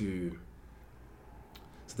went to.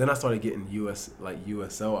 So then I started getting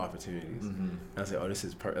USL opportunities. And I was like, oh, this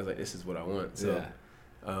is I was like, this is what I want. So,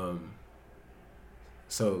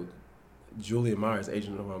 so Julian Myers,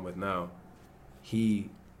 agent who I'm with now, he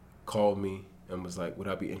called me and was like, would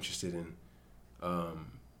I be interested in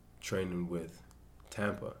training with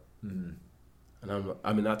Tampa? And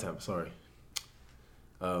not Tampa, sorry.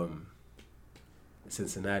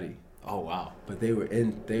 Cincinnati. Oh wow! But they were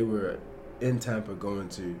in Tampa going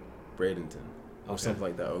to Bradenton or something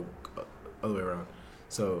like that, or other way around.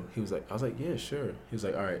 So he was like, I was like, yeah, sure. He was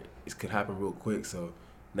like, all right, this could happen real quick. So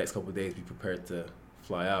next couple of days, be prepared to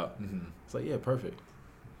fly out. It's like, yeah, perfect.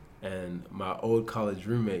 And my old college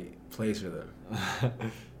roommate plays for them,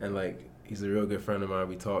 and like he's a real good friend of mine.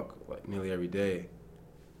 We talk like nearly every day.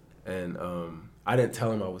 And I didn't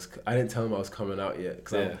tell him I was coming out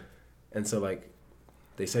yet. And so like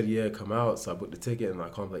they said, yeah, come out. So I booked the ticket and I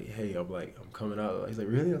called him like, hey, I'm coming out. He's like,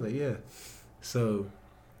 really? I was like, yeah. So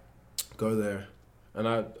go there, and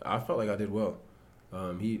I felt like I did well.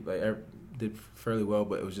 He did fairly well,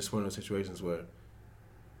 but it was just one of those situations where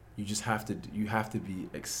you just have to be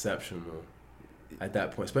exceptional at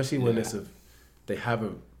that point, especially when they have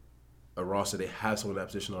a roster, they have someone in that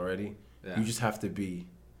position already. You just have to be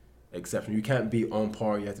exceptional. You can't be on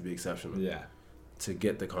par. You have to be exceptional. Yeah. To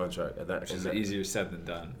get the contract at that, which is easier said than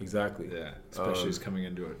done. Exactly. Yeah. Especially just coming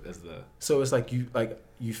into it as the. So it's like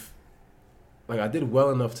I did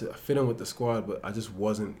well enough to fit in with the squad, but I just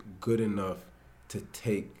wasn't good enough to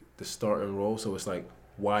take the starting role. So it's like,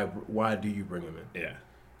 why do you bring him in? Yeah.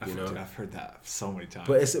 I've heard that so many times.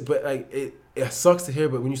 But it sucks to hear.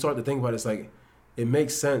 But when you start to think about it, it's like it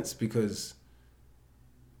makes sense because.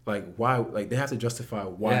 Like why? Like they have to justify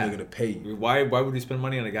why they're gonna pay you. Why would we spend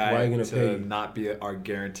money on a guy to pay not be our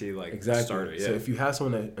guarantee starter? Yeah. So if you have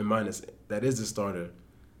someone in mind that is the starter,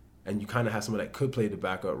 and you kind of have someone that could play the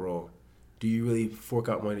backup role, do you really fork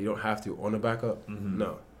out money you don't have to on a backup?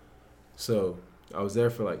 No. So I was there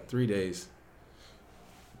for like 3 days.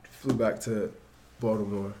 Flew back to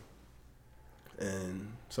Baltimore,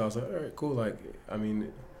 and so I was like, all right, cool. Like I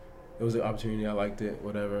mean, it was an opportunity. I liked it.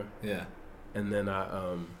 Whatever. Yeah. And then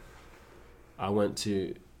I went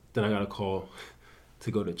to, then I got a call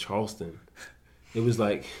to go to Charleston. It was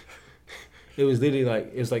literally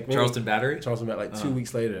like, Charleston Battery? Charleston Battery, like 2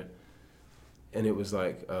 weeks later. And it was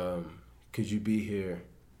like, could you be here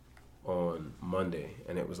on Monday,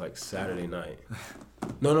 and it was like Saturday night.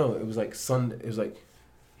 No, it was like Sunday. It was like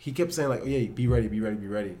he kept saying like, oh, yeah, be ready.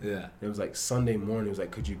 Yeah. And it was like Sunday morning. It was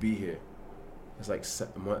like, could you be here? It's like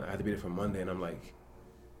I had to be there for Monday, and I'm like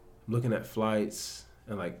looking at flights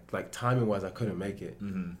and like timing wise, I couldn't make it.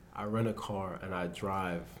 Mm-hmm. I rent a car and I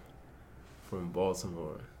drive from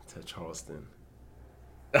Baltimore to Charleston.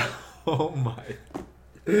 Oh my,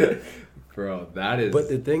 bro, that is. But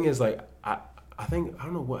the thing is, like, I think I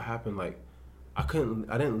don't know what happened. Like, I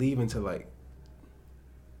didn't leave until like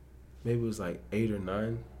maybe it was like 8 or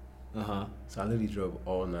 9. So I literally drove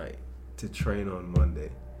all night to train on Monday.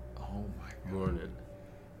 Oh my God. Morning.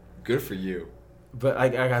 Good for you. But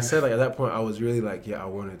like I said, like at that point, I was really like, yeah, I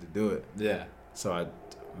wanted to do it. Yeah. So I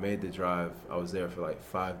made the drive. I was there for like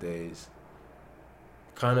 5 days.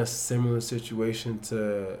 Kind of similar situation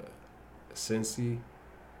to Cincy,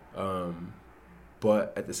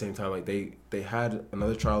 but at the same time, like they had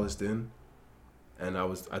another trialist in, and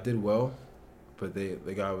I did well, but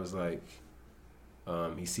the guy was like,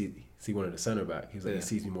 he wanted a center back. He's like, he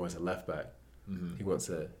sees me more as a left back. Mm-hmm.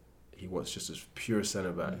 He wants just a pure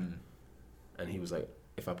center back. Mm-hmm. And he was like,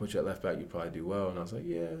 if I put you at left back, you'd probably do well. And I was like,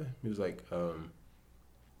 yeah. He was like,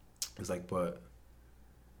 but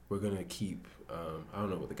we're gonna keep, I don't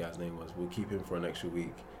know what the guy's name was. We'll keep him for an extra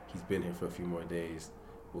week. He's been here for a few more days.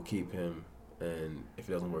 We'll keep him, and if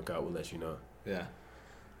it doesn't work out, we'll let you know. Yeah.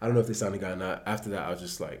 I don't know if they signed the guy or not. After that, I was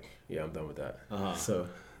just like, yeah, I'm done with that. So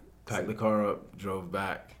packed the car up, drove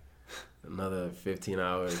back another 15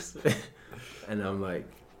 hours. And I'm like,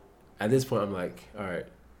 at this point, I'm like, all right,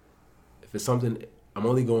 if it's something, I'm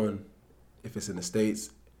only going if it's in the States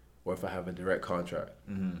or if I have a direct contract.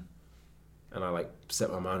 Mm-hmm. And I like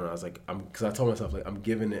set my mind on it. I was like, because I told myself, like, I'm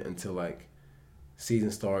giving it until like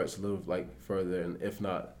season starts a little like further. And if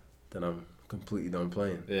not, then I'm completely done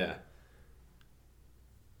playing. Yeah.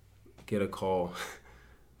 Get a call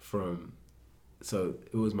from, so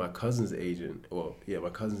it was my cousin's agent. Well, yeah, my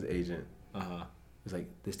cousin's agent. It was like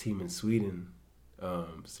this team in Sweden,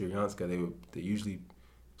 Syrianska. They usually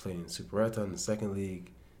play in Superettan in the second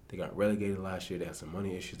league. They got relegated last year. They had some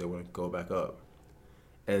money issues. They want to go back up.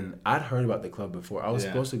 And I'd heard about the club before. I was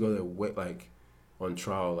supposed to go there like on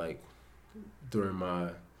trial, like during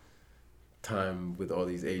my time with all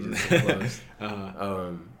these agents and clubs.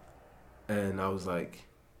 And I was like,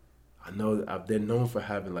 I know they're known for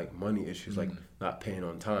having like money issues, like not paying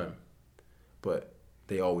on time, but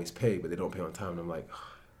they always pay, but they don't pay on time. And I'm like,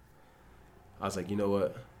 I was like, you know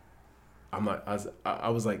what? I'm not. I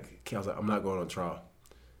was like, I'm not going on trial.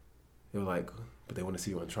 They were like, but they want to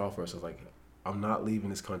see you on trial first. I was like, I'm not leaving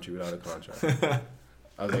this country without a contract.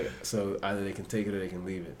 I was like, so either they can take it or they can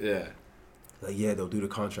leave it. Yeah. Like, yeah, they'll do the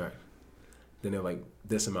contract. Then they're like,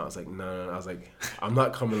 this amount. I was like, no. I was like, I'm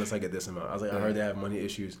not coming unless I get this amount. I was like, I heard they have money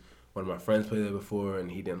issues. One of my friends played there before,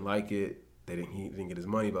 and he didn't like it. He didn't get his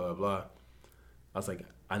money, blah, blah, blah. I was like,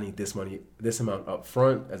 I need this money, this amount up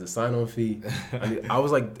front as a sign-on fee. I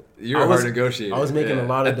was like... You're a hard negotiator. I was making a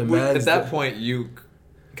lot of demands. At that point,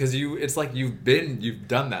 it's like you've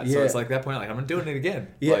done that. So it's like that point, like, I'm doing it again.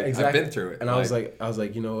 Yeah, like, exactly. I've been through it. And I was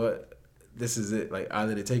like, you know what? This is it. Like,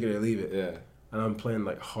 either they take it or they leave it. Yeah. And I'm playing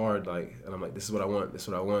like hard, like, and I'm like, this is what I want.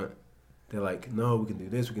 They're like, no, we can do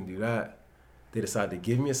this, we can do that. They decided to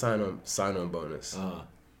give me a sign-on bonus.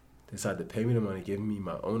 They decided to pay me the money, give me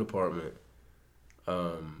my own apartment.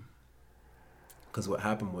 Because what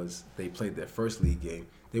happened was they played their first league game.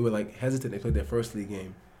 They were like hesitant. They played their first league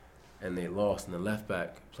game, and they lost. And the left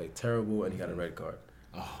back played terrible, and he got a red card.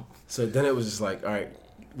 Oh. So then it was just like, all right,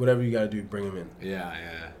 whatever you got to do, bring him in.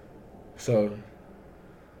 Yeah. So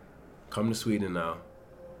come to Sweden now.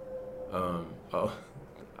 I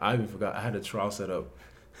even forgot. I had a trial set up.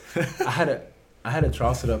 I had a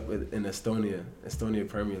trial set up in Estonia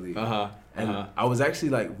Premier League. And I was actually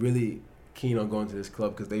like really keen on going to this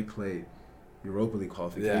club because they played Europa League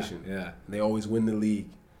qualification. Yeah. And they always win the league.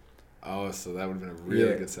 Oh, so that would have been a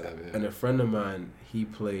really good setup. Yeah. And a friend of mine, he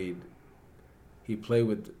played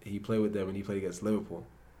with them, and he played against Liverpool.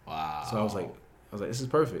 Wow. So I was like, this is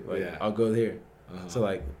perfect. Like, I'll go there. So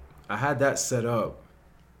like, I had that set up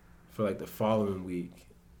for like the following week,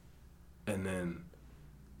 and then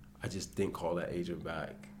I just didn't call that agent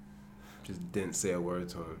back. Just didn't say a word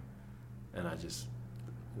to him, and I just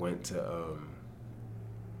went to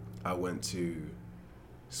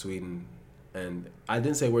Sweden, and I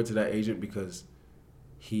didn't say a word to that agent because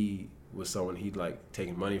he was someone he'd like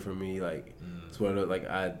taken money from me, like it's one of the, like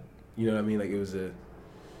you know what I mean, like it was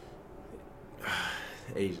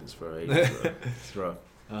agents, bro. It's rough.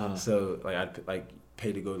 So like I'd like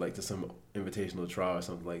pay to go like to some invitational trial or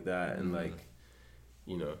something like that, and like,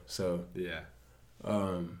 you know, so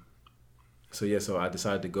so I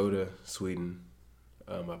decided to go to Sweden.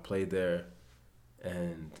 I played there,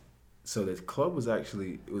 and so the club was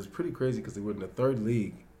actually, it was pretty crazy because they were in the third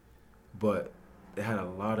league, but they had a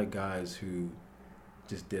lot of guys who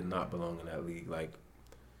just did not belong in that league. Like,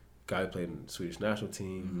 guy played in the Swedish national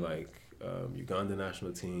team, Mm-hmm. like Uganda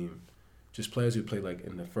national team, just players who played like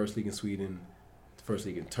in the first league in Sweden, the first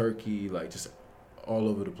league in Turkey, like just all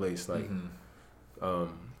over the place. Like, Mm-hmm.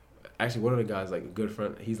 Actually, one of the guys, like a good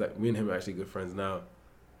friend, he's like, me and him are actually good friends now.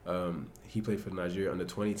 He played for the Nigeria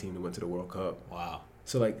under-20 team that went to the World Cup. Wow.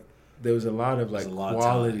 So like, there was a lot of like There's a lot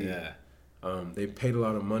quality. of talent, yeah. They paid a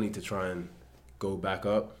lot of money to try and go back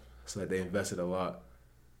up, so like they invested a lot,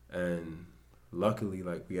 and luckily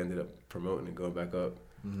like we ended up promoting and going back up.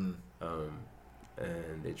 Mm-hmm.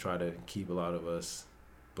 And they try to keep a lot of us,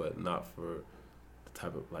 but not for the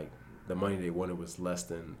type of like the money they wanted was less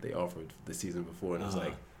than they offered the season before, and it was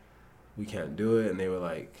like, we can't do it, and they were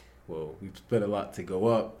like, well, we spent a lot to go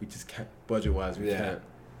up, we just can't, budget wise we Yeah.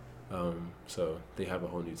 can't. So they have a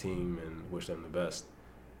whole new team and wish them the best.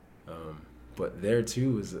 But there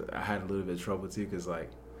too was I had a little bit of trouble too because like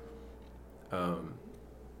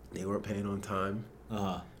they weren't paying on time,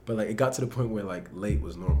 but like it got to the point where like late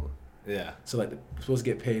was normal. Yeah. So like we're supposed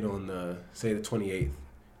to get paid on say the 28th,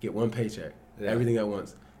 get one paycheck, Yeah. everything at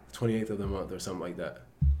once, 28th of the month or something like that.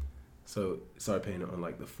 So started paying it on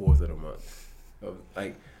like the 4th of the month.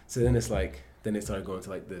 Like, so then it's like, then they started going to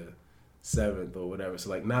like the 7th or whatever. So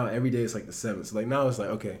like now every day it's like the 7th. So like now it's like,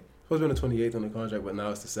 okay, supposed to be on the 28th on the contract, but now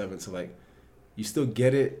it's the 7th. So like you still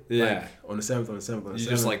get it like on the 7th, on the 7th, on the 7th. You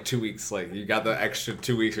just like 2 weeks, like you got the extra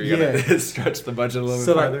 2 weeks where you gotta stretch the budget a little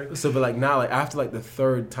so bit like, further. So but like now, like after like the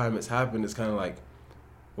third time it's happened, it's kind of like,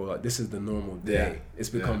 well, like this is the normal day. Yeah. It's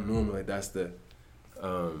become normal. Like that's the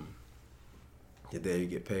day you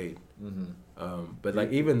get paid. Mm-hmm. But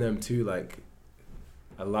like even them too, like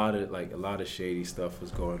a lot of shady stuff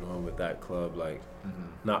was going on with that club, like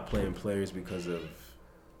not playing players because of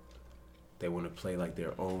they want to play like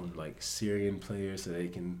their own like Syrian players so they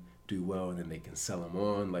can do well and then they can sell them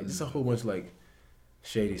on, like just a whole bunch of like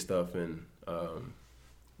shady stuff. And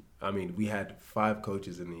I mean, we had 5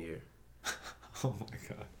 coaches in the year. Oh my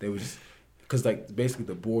god. They was just because like basically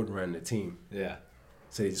the board ran the team, Yeah.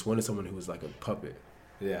 so they just wanted someone who was like a puppet.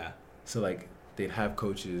 Yeah. So like they'd have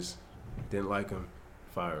coaches, didn't like him,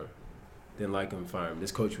 fire him. Didn't like him, fire him.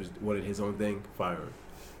 This coach wanted his own thing, fire him.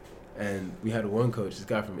 And we had one coach, this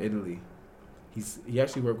guy from Italy. He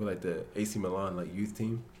actually worked with like the AC Milan like youth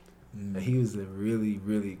team, and he was a really,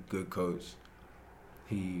 really good coach.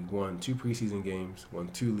 He won 2 preseason games, won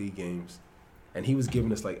 2 league games, and he was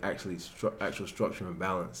giving us like actual structure and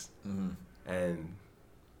balance. And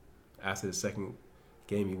after the second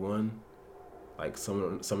game he won, like some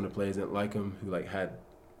of the players didn't like him who like had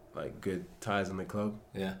like good ties in the club.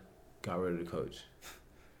 Yeah. Got rid of the coach.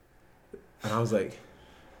 And I was like,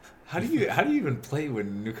 How do you even play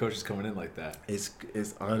when new coach is coming in like that? it's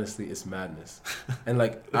honestly, it's madness. And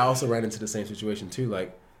like I also ran into the same situation too.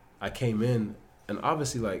 Like I came in and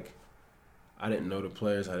obviously like I didn't know the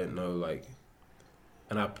players, I didn't know like,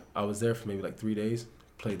 and I was there for maybe like 3 days,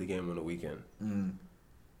 played the game on the weekend.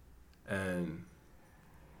 And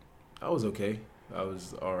I was okay. I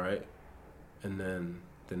was all right. And then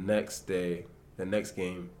the next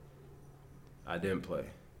game, I didn't play.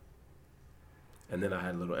 And then I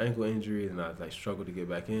had a little ankle injury, and I like struggled to get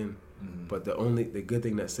back in. But the good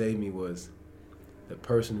thing that saved me was the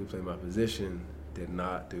person who played my position did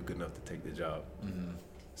not do good enough to take the job.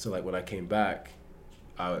 So like when I came back,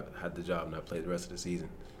 I had the job and I played the rest of the season.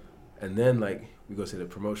 And then like we go to the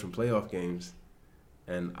promotion playoff games,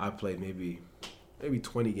 and I played maybe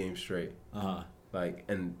 20 games straight. Like,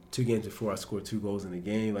 and 2 games before I scored 2 goals in the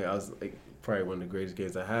game. Like I was like probably one of the greatest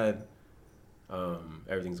games I had.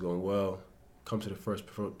 Everything's going well. Come to the first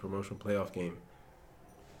promotional playoff game.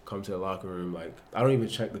 Come to the locker room. Like I don't even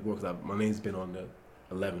check the book because my name's been on the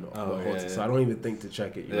 11 the whole time. So I don't even think to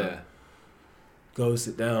check it. You know? Go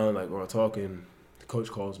sit down. Like we're talking. The coach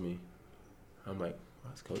calls me. I'm like,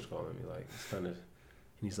 why's coach calling me? Like it's kind of.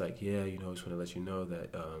 And he's like, yeah, you know, just want to let you know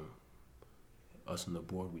that us on the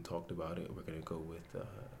board, we talked about it. We're gonna go with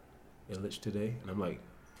Illich today. And I'm like,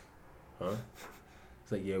 huh?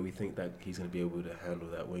 It's like, yeah, we think that he's gonna be able to handle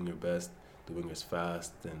that winger best. The winger's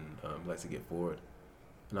fast and likes to get forward.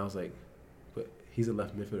 And I was like, but he's a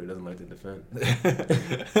left midfielder, doesn't like to defend.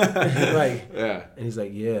 Like, yeah. And he's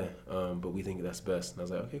like, yeah, but we think that's best. And I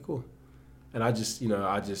was like, okay, cool. And I just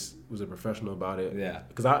was a professional about it. Yeah.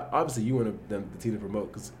 Because obviously you want the team to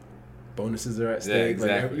promote because bonuses are at stake. Yeah,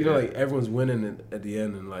 exactly. Like, like everyone's winning at the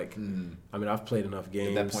end, and like, I mean, I've played enough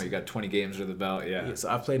games. At that point, you got 20 games under the belt. Yeah. So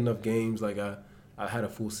I've played enough games. Like I had a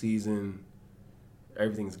full season.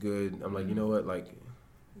 everything's good. I'm like, you know what, like,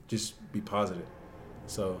 just be positive.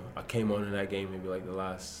 So I came on in that game maybe like the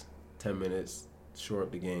last 10 minutes, shore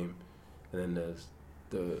up the game, and then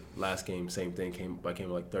the last game, same thing. I came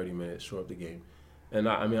like 30 minutes, shore up the game, and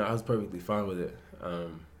I was perfectly fine with it.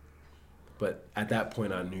 But at that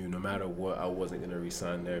point, I knew no matter what, I wasn't gonna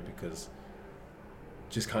resign there because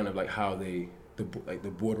just kind of like how the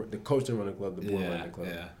coach didn't run the club, the board ran the club.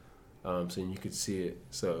 Yeah. So you could see it.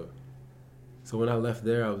 So when I left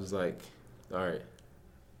there, I was like, all right,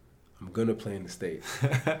 I'm gonna play in the States.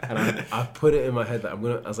 And I put it in my head that I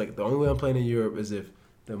was like, the only way I'm playing in Europe is if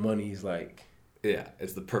the money's like, yeah,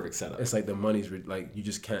 it's the perfect setup. it's like the money's like you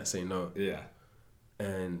just can't say no. Yeah.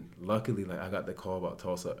 And luckily, like I got the call about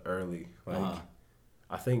Tulsa early. Like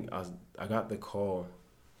I think I got the call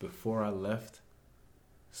before I left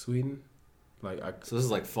Sweden. So this is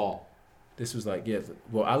like fall. This was like, yeah.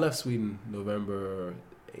 Well, I left Sweden November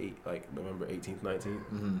 18th, 19th.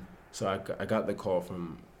 Mm-hmm. So I got the call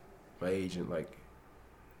from my agent, like,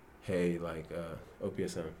 hey, like,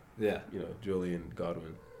 OPSM. Yeah. You know, Julian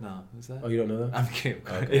Godwin. No, who's that? Oh, you don't know them? I'm kidding.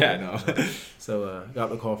 Okay. Yeah, I know. So got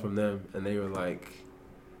the call from them, and they were like,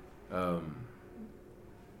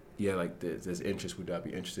 yeah, like, there's interest. Would I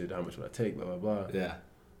be interested? How much would I take? Blah, blah, blah. Yeah.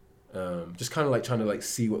 Just kind of like trying to like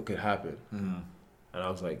see what could happen. Mm-hmm. And I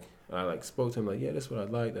was like, I like spoke to him like, yeah, this is what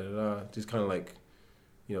I'd like, da da da. Just kind of like,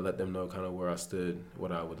 you know, let them know kind of where I stood,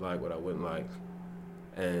 what I would like, what I wouldn't like.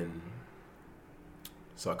 And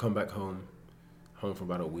so I come back home for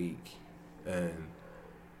about a week, and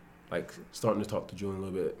like starting to talk to Julian a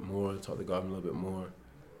little bit more, talk to Godwin a little bit more,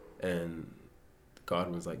 and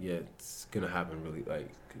Godwin's like, yeah, it's gonna happen really, like,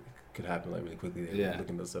 could happen like really quickly. They're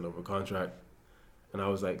looking to send over a contract, and I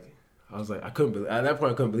was like, I couldn't believe, at that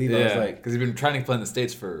point I couldn't believe it. I was like, because you've been trying to play in the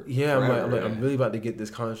States for forever, I'm really about to get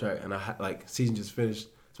this contract, and like season just finished.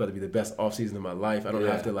 It's about to be the best off season of my life. I don't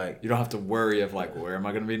have to like. You don't have to worry of like where am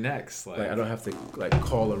I gonna be next. Like I don't have to like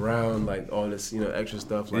call around like all this, you know, extra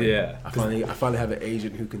stuff. Like I finally have an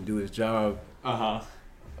agent who can do his job.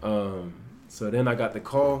 So then I got the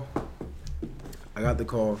call.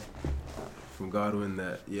 From Godwin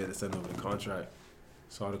that they sent over the contract.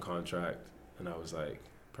 Saw the contract, and I was like,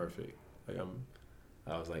 perfect. Like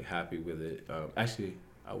I was like happy with it. Actually,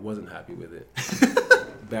 I wasn't happy with it.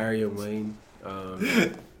 Barry and Wayne.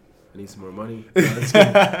 I need some more money. No,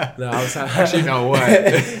 I was actually no what.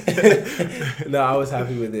 No, I was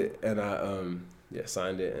happy with it, and I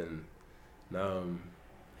signed it, and now I'm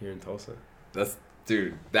here in Tulsa.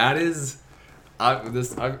 That is.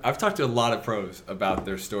 I've talked to a lot of pros about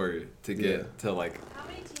their story to get to like. How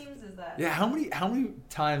many teams is that? Yeah, how many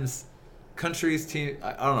times, countries, team?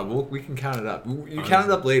 I don't know. We can count it up. You count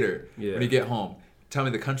it up later when you get home. Tell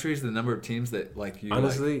me the countries, the number of teams that like you.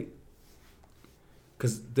 Honestly,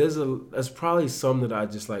 because there's probably some that I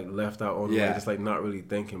just like left out on, like, just like not really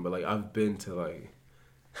thinking, but like I've been to like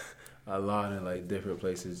a lot of like different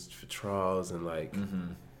places for trials and like.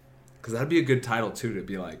 Because that'd be a good title too, to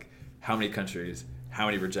be like. How many countries? How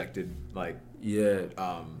many rejected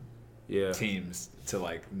teams to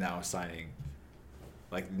like now signing?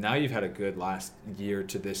 Like now you've had a good last year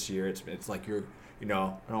to this year. It's like you're I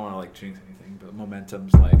don't want to like jinx anything, but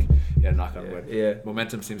momentum's like knock on wood. Yeah.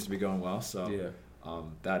 Momentum seems to be going well. So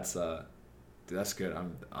that's good.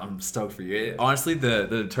 I'm stoked for you. Honestly, the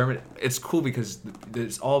determined. It's cool because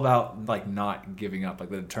it's all about like not giving up, like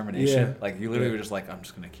the determination. Yeah. Like you literally were just like, I'm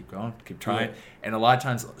just gonna keep going, keep trying. Yeah. And a lot of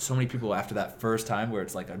times, so many people after that first time where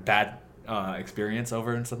it's like a bad experience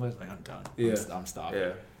over and something, like I'm done. Yeah. I'm stopping.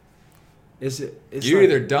 Yeah. It's you're like,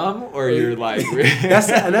 either dumb or you're like. that's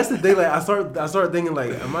the thing. Like I start thinking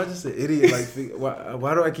like, am I just an idiot? Like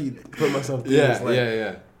why do I keep putting myself through this? Like,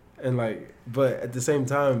 And like, but at the same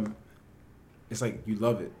time. It's like you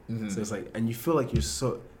love it, so it's like, and you feel like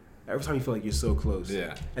every time you feel like you're so close.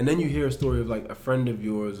 Yeah. And then you hear a story of like a friend of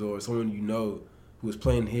yours or someone you know who was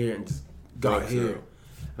playing here and just got here,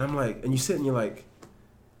 and I'm like, and you sit and you're like,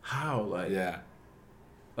 how? Like,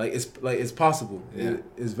 it's possible. Yeah.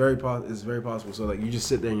 It's very possible. So like you just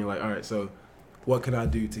sit there and you're like, all right, so what can I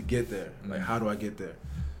do to get there? Like how do I get there?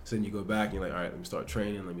 So then you go back and you're like, all right, let me start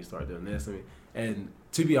training. Let me start doing this. And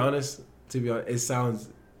to be honest, it sounds.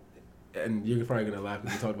 And you're probably gonna laugh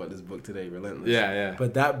because we talked about this book today, Relentless. Yeah.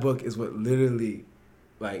 But that book is what literally,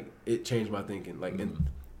 like, it changed my thinking. Like in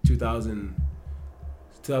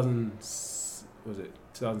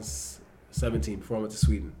 2017, before I went to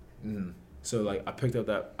Sweden. So like I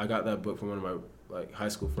got that book from one of my like high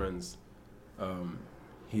school friends.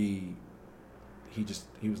 He was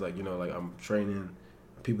like, like I'm training.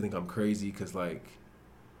 People think I'm crazy because like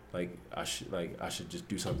I should just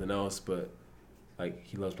do something else, but. like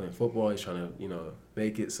he loves playing football. He's trying to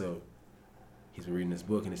make it. So he's been reading this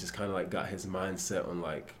book, and it's just kind of like got his mindset on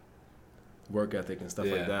like work ethic and stuff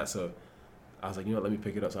like that. So I was like, let me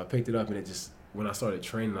pick it up. So I picked it up, and it just, when I started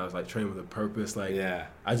training, I was like training with a purpose. Like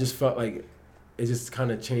I just felt like it just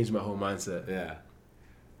kind of changed my whole mindset. Yeah.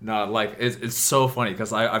 No, like it's so funny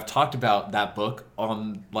because I've talked about that book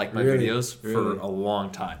on like my videos for a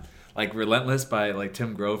long time. Like Relentless by like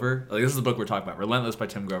Tim Grover. Like this is the book we're talking about. Relentless by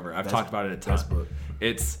Tim Grover. I've talked about it a ton. Book.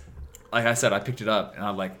 It's like I said, I picked it up and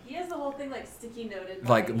I'm like, he has the whole thing like sticky noted,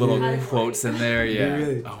 like little quotes in there. Yeah.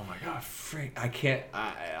 Really? Oh my god, freak! I can't.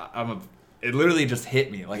 It literally just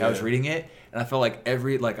hit me. Like I was reading it and I felt like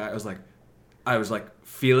I was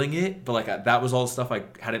feeling it, but like that was all stuff I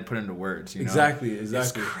hadn't put into words. You know? Exactly.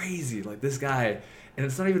 It's crazy. Like this guy, and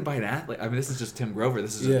it's not even by an athlete. I mean, this is just Tim Grover.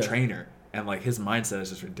 This is a trainer, and like his mindset is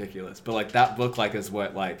just ridiculous. But like that book, like is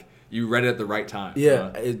what like you read it at the right time. Yeah,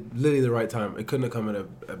 it literally the right time. It couldn't have come at a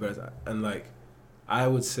better time. And like, I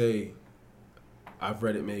would say, I've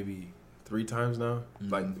read it maybe 3 times now,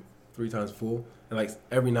 like 3 times full, and like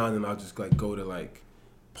every now and then I'll just like go to like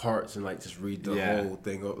parts and like just read the whole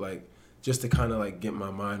thing up, like just to kind of like get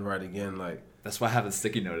my mind right again. Like that's why I have it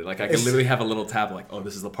sticky noted. Like I can literally have a little tab like, oh,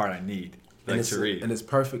 this is the part I need like to read, and it's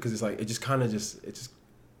perfect because it's like it just kind of just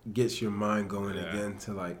gets your mind going again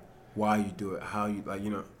to like why you do it, how you like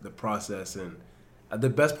the process. And the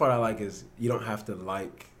best part I like is you don't have to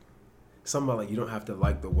like you don't have to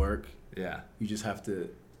like the work. Yeah, you just have to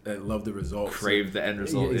love the result. Crave the end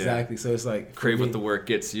result. Yeah, exactly. So it's like crave what the work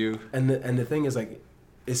gets you. And the thing is like,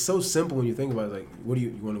 it's so simple when you think about it. Like, what do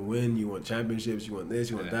you want to win? You want championships? You want this?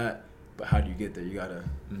 You want that? But how do you get there? You gotta.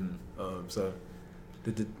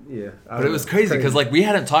 But it was crazy because like we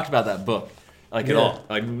hadn't talked about that book like at all,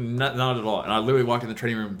 like not at all. And I literally walked in the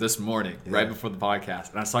training room this morning right before the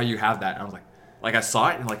podcast, and I saw you have that, and I was like I saw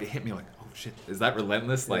it, and like it hit me like, oh shit, is that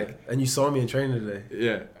Relentless? Like, and you saw me in training today.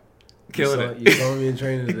 Yeah. Killing it. You saw me in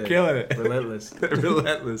training today. Killing it. Relentless.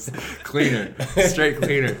 Relentless. Cleaner. Straight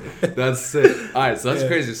cleaner. That's it. All right, so that's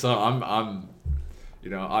crazy. So I'm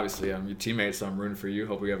obviously I'm your teammate, so I'm rooting for you.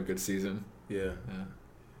 Hope we have a good season. Yeah.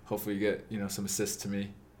 Hopefully you get, some assists to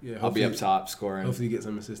me. Yeah. I'll be up top scoring. Hopefully you get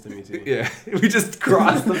some assists to me too. Yeah. We just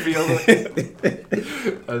crossed the field.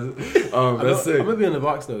 That's it. I'm gonna be in the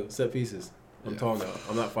box though, set pieces. I'm tall now.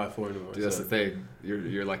 I'm not 5'4" anymore. Dude, that's the thing.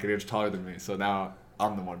 You're like an inch taller than me, so now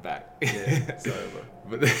I'm the one back. Yeah, sorry, bro.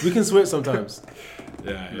 But we can switch sometimes.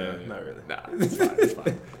 Yeah, not really. Nah, it's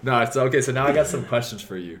fine. No, it's okay. So now I got some questions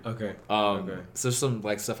for you. Okay. So some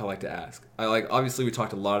like stuff I like to ask. Obviously we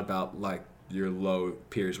talked a lot about like your low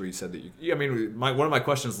periods where you said that you. I mean, one of my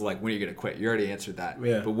questions is like, when are you gonna quit? You already answered that.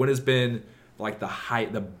 Yeah. But what has been like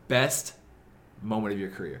the best moment of your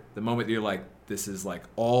career? The moment that you're like, this is like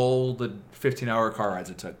all the 15-hour car rides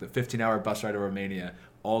it took, the 15-hour bus ride to Romania,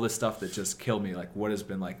 all this stuff that just killed me. Like, what has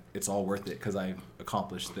been like, it's all worth it because I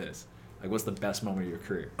accomplished this. Like, what's the best moment of your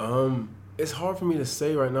career? It's hard for me to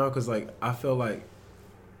say right now because like I feel like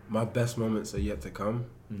my best moments are yet to come.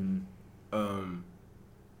 Mm-hmm.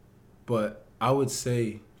 But I would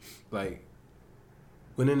say like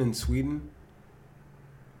winning in Sweden,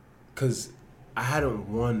 because I hadn't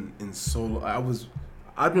won in so long.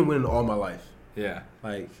 I've been winning all my life. Yeah.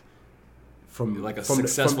 Like from like a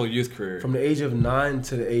successful youth career. From the age of 9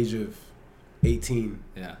 to the age of 18.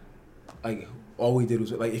 Yeah. Like all we did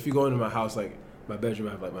was like, if you go into my house, like my bedroom,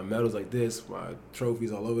 I have like my medals like this, my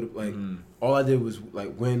trophies all over the like. All I did was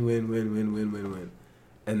like win.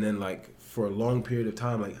 And then like for a long period of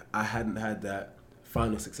time, like I hadn't had that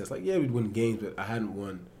final success. Like we'd win games, but I hadn't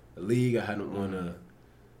won a league. I hadn't won a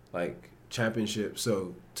like championship.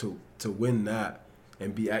 So to win that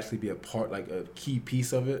and be a part, like a key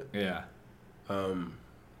piece of it. Yeah.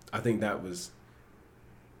 I think that was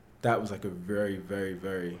like a very, very,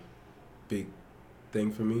 very big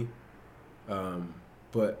thing for me.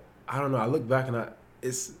 But I don't know. I look back and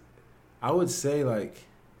I would say like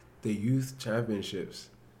the youth championships,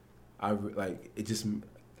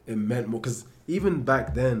 it meant more because even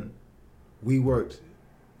back then we worked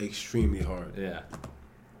extremely hard. Yeah.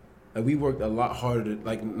 Like we worked a lot harder.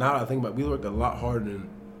 Like now I think about it, we worked a lot harder than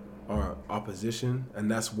our opposition, and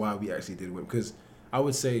that's why we actually did win. Because I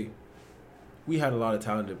would say we had a lot of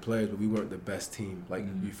talented players, but we weren't the best team. Like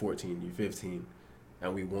U14, U15,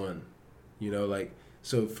 and we won. Like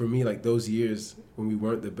so for me, like those years when we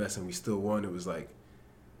weren't the best and we still won, it was like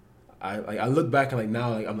I look back and like now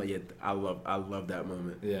like I'm like I love that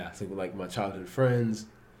moment. Yeah. So like my childhood friends,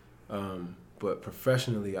 but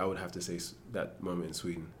professionally I would have to say that moment in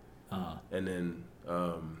Sweden. And then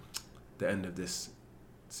the end of this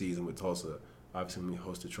season with Tulsa, obviously when we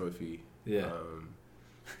host a trophy. Yeah.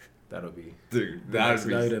 That'll be Dude, that'll that'd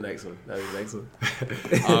be be. the next one. That'll be the next one.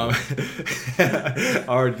 I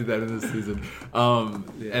already did that in this season.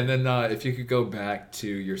 Yeah. And then if you could go back to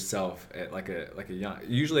yourself at like a young,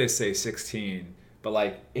 usually I say 16, but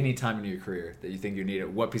like any time in your career that you think you need it,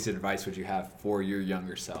 what piece of advice would you have for your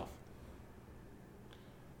younger self?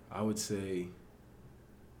 I would say,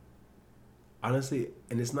 honestly,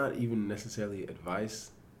 and it's not even necessarily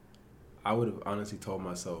advice. I would have honestly told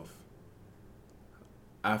myself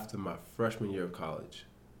after my freshman year of college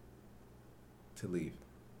to leave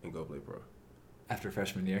and go play pro. After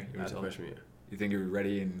freshman year, After freshman year. You think you're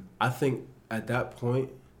ready and I think at that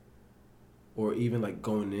point, or even like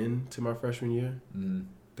going into my freshman year,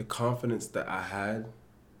 the confidence that I had,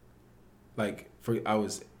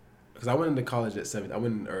 because I went into college at 17. I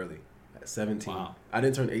went in early at 17. Wow. I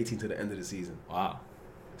didn't turn 18 to the end of the season. wow.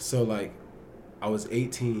 So like, I was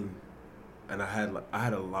 18, and I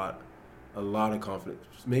had a lot of confidence.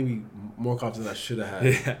 Maybe more confidence than I should have had.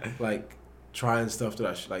 Yeah. Like trying stuff that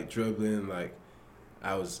I like dribbling. Like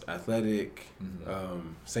I was athletic,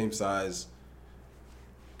 same size,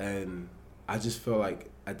 and I just felt like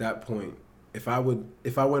at that point, if I went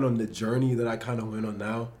on the journey that I kind of went on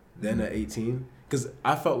now, then at 18, because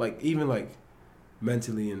I felt like even like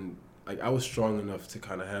mentally and like I was strong enough to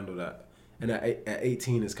kind of handle that. And at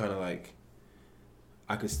 18, it's kind of like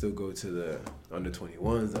I could still go to the under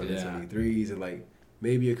 21s, under 23s, and like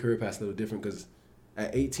maybe a career path a little different. Because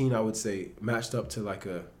at 18, I would say matched up to like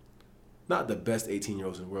not the best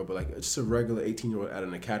 18-year-olds in the world, but like just a regular 18-year-old at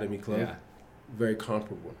an academy club, very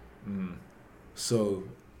comparable. So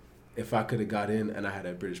if I could have got in and I had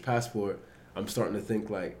a British passport, I'm starting to think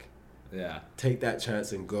like, take that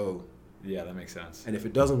chance and go. Yeah, that makes sense. And if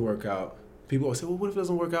it doesn't work out, people will say, well, what if it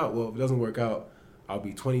doesn't work out? Well, if it doesn't work out, I'll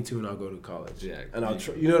be 22 and I'll go to college. Yeah. And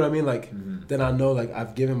you know what I mean? Like, then I know like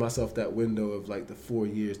I've given myself that window of like the 4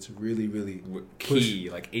 years to really, really key,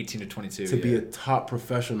 like 18 to 22. To be a top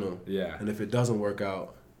professional. Yeah. And if it doesn't work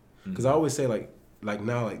out, because I always say like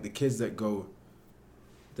now, like the kids that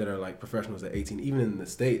are like professionals at 18, even in the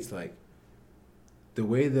States, like the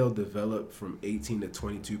way they'll develop from 18 to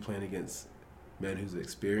 22 playing against men who's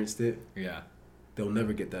experienced it. Yeah. They'll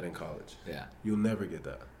never get that in college. Yeah. You'll never get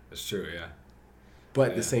that. That's true, yeah.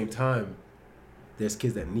 But at the same time, there's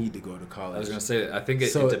kids that need to go to college. I was gonna say that. I think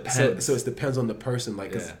it depends. So it depends on the person,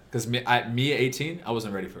 like. Because me at 18, I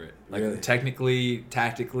wasn't ready for it. Like really? Technically,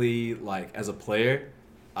 tactically, like as a player,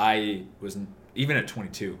 I was even at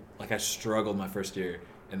 22. Like I struggled my first year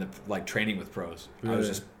in the like training with pros. Really? I was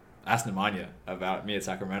just ask Nemanja about me at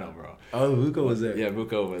Sacramento, bro. Oh, Vuko was there. Yeah,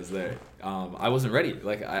 Vuko was there. I wasn't ready.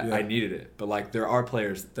 Like I needed it, but like there are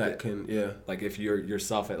players that can like if you're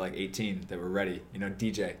yourself at like 18 that were ready. You know,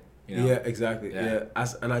 DJ. You know? Yeah, exactly. Yeah. I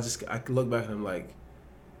could look back and I'm like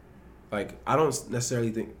I don't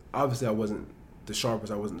necessarily think. Obviously, I wasn't the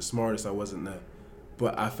sharpest. I wasn't the smartest. I wasn't the.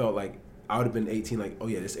 But I felt like I would have been 18. Like, oh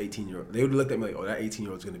yeah, this 18-year-old. They would have looked at me like, oh, that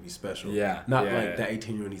 18-year-old's gonna be special. Yeah. Not that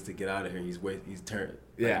 18-year-old needs to get out of here. He's turned.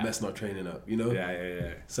 Like, messing our training up. You know.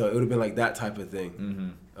 Yeah. So it would have been like that type of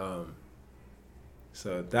thing.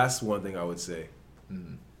 So that's one thing I would say.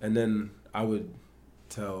 And then I would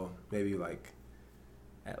tell maybe like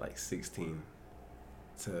at like 16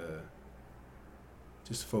 to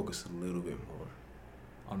just focus a little bit more.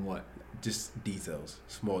 On what? Just details,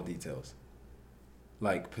 small details.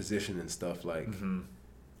 Like position and stuff like.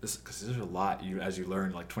 Because there's a lot as you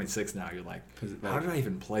learn, like 26 now, you're like, how like, did I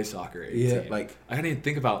even play soccer at 18? Yeah, like. I can't even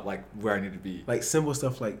think about like where I need to be. Like simple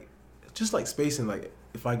stuff like, just like spacing, like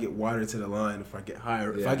if I get wider to the line, if I get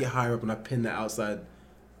higher up and I pin the outside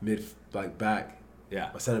mid like back,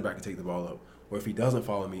 my center back can take the ball up. Or if he doesn't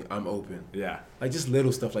follow me, I'm open. Yeah. Like just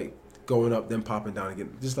little stuff like going up, then popping down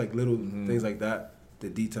again. Just like little things like that, the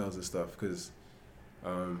details and stuff. Because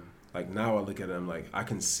like now I look at it, I'm like, I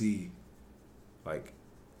can see like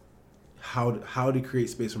how to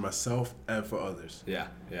create space for myself and for others. Yeah.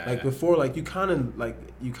 Like before, like you kind of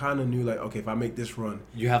knew like, okay, if I make this run,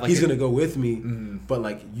 you have like he's gonna go with me. But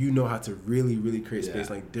like you know how to really, really create space,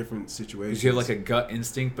 like different situations. You have like a gut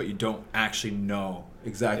instinct, but you don't actually know.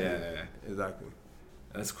 Exactly. Yeah. Exactly.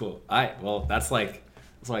 That's cool. All right. Well, that's what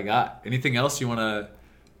I got. Anything else you want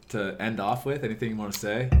to end off with? Anything you want to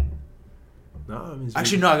say? No, I mean,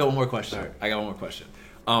 actually, no. I got one more question. Right. I got one more question.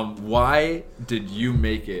 Why did you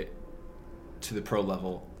make it to the pro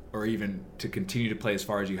level, or even to continue to play as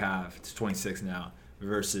far as you have to 26 now,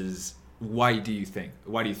 versus why do you think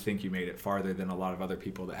you made it farther than a lot of other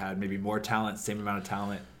people that had maybe more talent, same amount of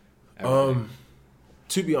talent? Everything?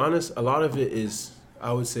 To be honest, a lot of it is,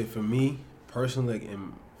 I would say for me personally,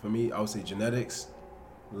 I would say genetics,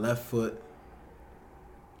 left foot,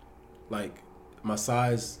 like my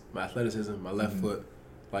size, my athleticism, my left foot,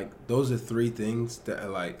 like those are 3 things that are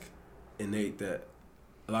like innate that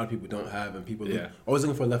a lot of people don't have, and people always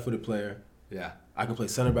looking for a left-footed player. Yeah. I can play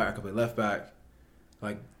center back, I can play left back,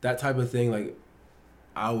 like that type of thing. Like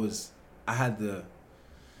I had the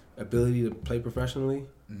ability to play professionally,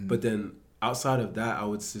 but then outside of that, I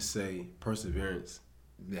would just say perseverance.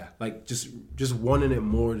 Yeah. Like just wanting it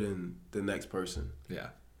more than the next person. Yeah.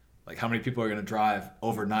 Like how many people are gonna drive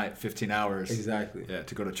overnight 15 hours? Exactly. Yeah,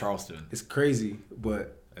 to go to Charleston. It's crazy,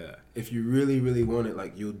 but if you really, really want it,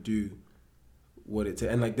 like you'll do what it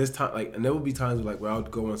takes. And like this time, like, and there will be times where I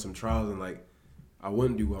would go on some trials and like I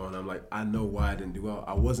wouldn't do well, and I'm like, I know why I didn't do well.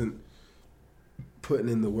 I wasn't putting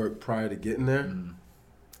in the work prior to getting there.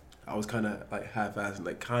 I was kind of like half-assed,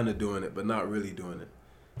 like kind of doing it, but not really doing it.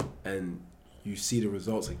 And you see the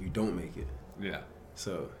results, like you don't make it. Yeah.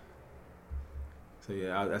 So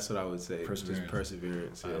yeah, that's what I would say. Perseverance. Just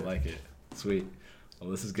perseverance. Yeah. I like it. Sweet. Well,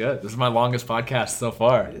 this is good. This is my longest podcast so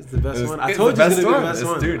far. It's the best one. I It's told the you best it's one. gonna be the best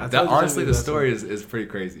one. Dude, I told that, you it's honestly, gonna the be story best is pretty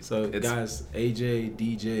crazy. So guys, AJ,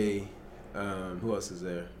 DJ, who else is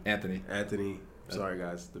there? Anthony. Sorry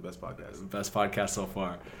guys, the best podcast. Best podcast so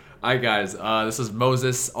far. All right, guys. This is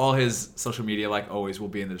Moses. All his social media, like always, will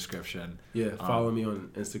be in the description. Yeah, follow me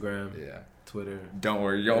on Instagram. Yeah. Twitter. Don't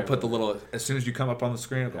worry. Y'all put the little, as soon as you come up on the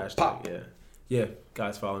screen, it'll go Hashtag, pop. Yeah,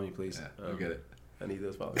 guys, follow me, please. Yeah, I'll get it. I need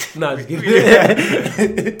those followers. No, just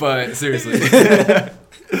kidding. But seriously. All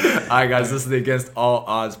right, guys. This is the Against All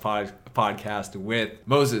Odds podcast with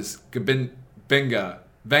Moses Benga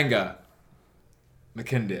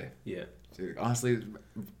McKinday. Yeah. Dude, honestly,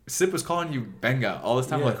 Sip was calling you Benga all this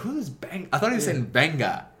time. Yeah. Like, who's Benga? I thought he was saying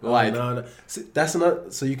Benga. No. See, that's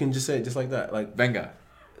not. So you can just say it just like that, like Benga.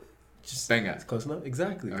 just Benga. It's close enough.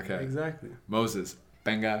 Exactly. Okay. Exactly. Moses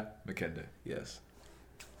Benga McKinday. Yes.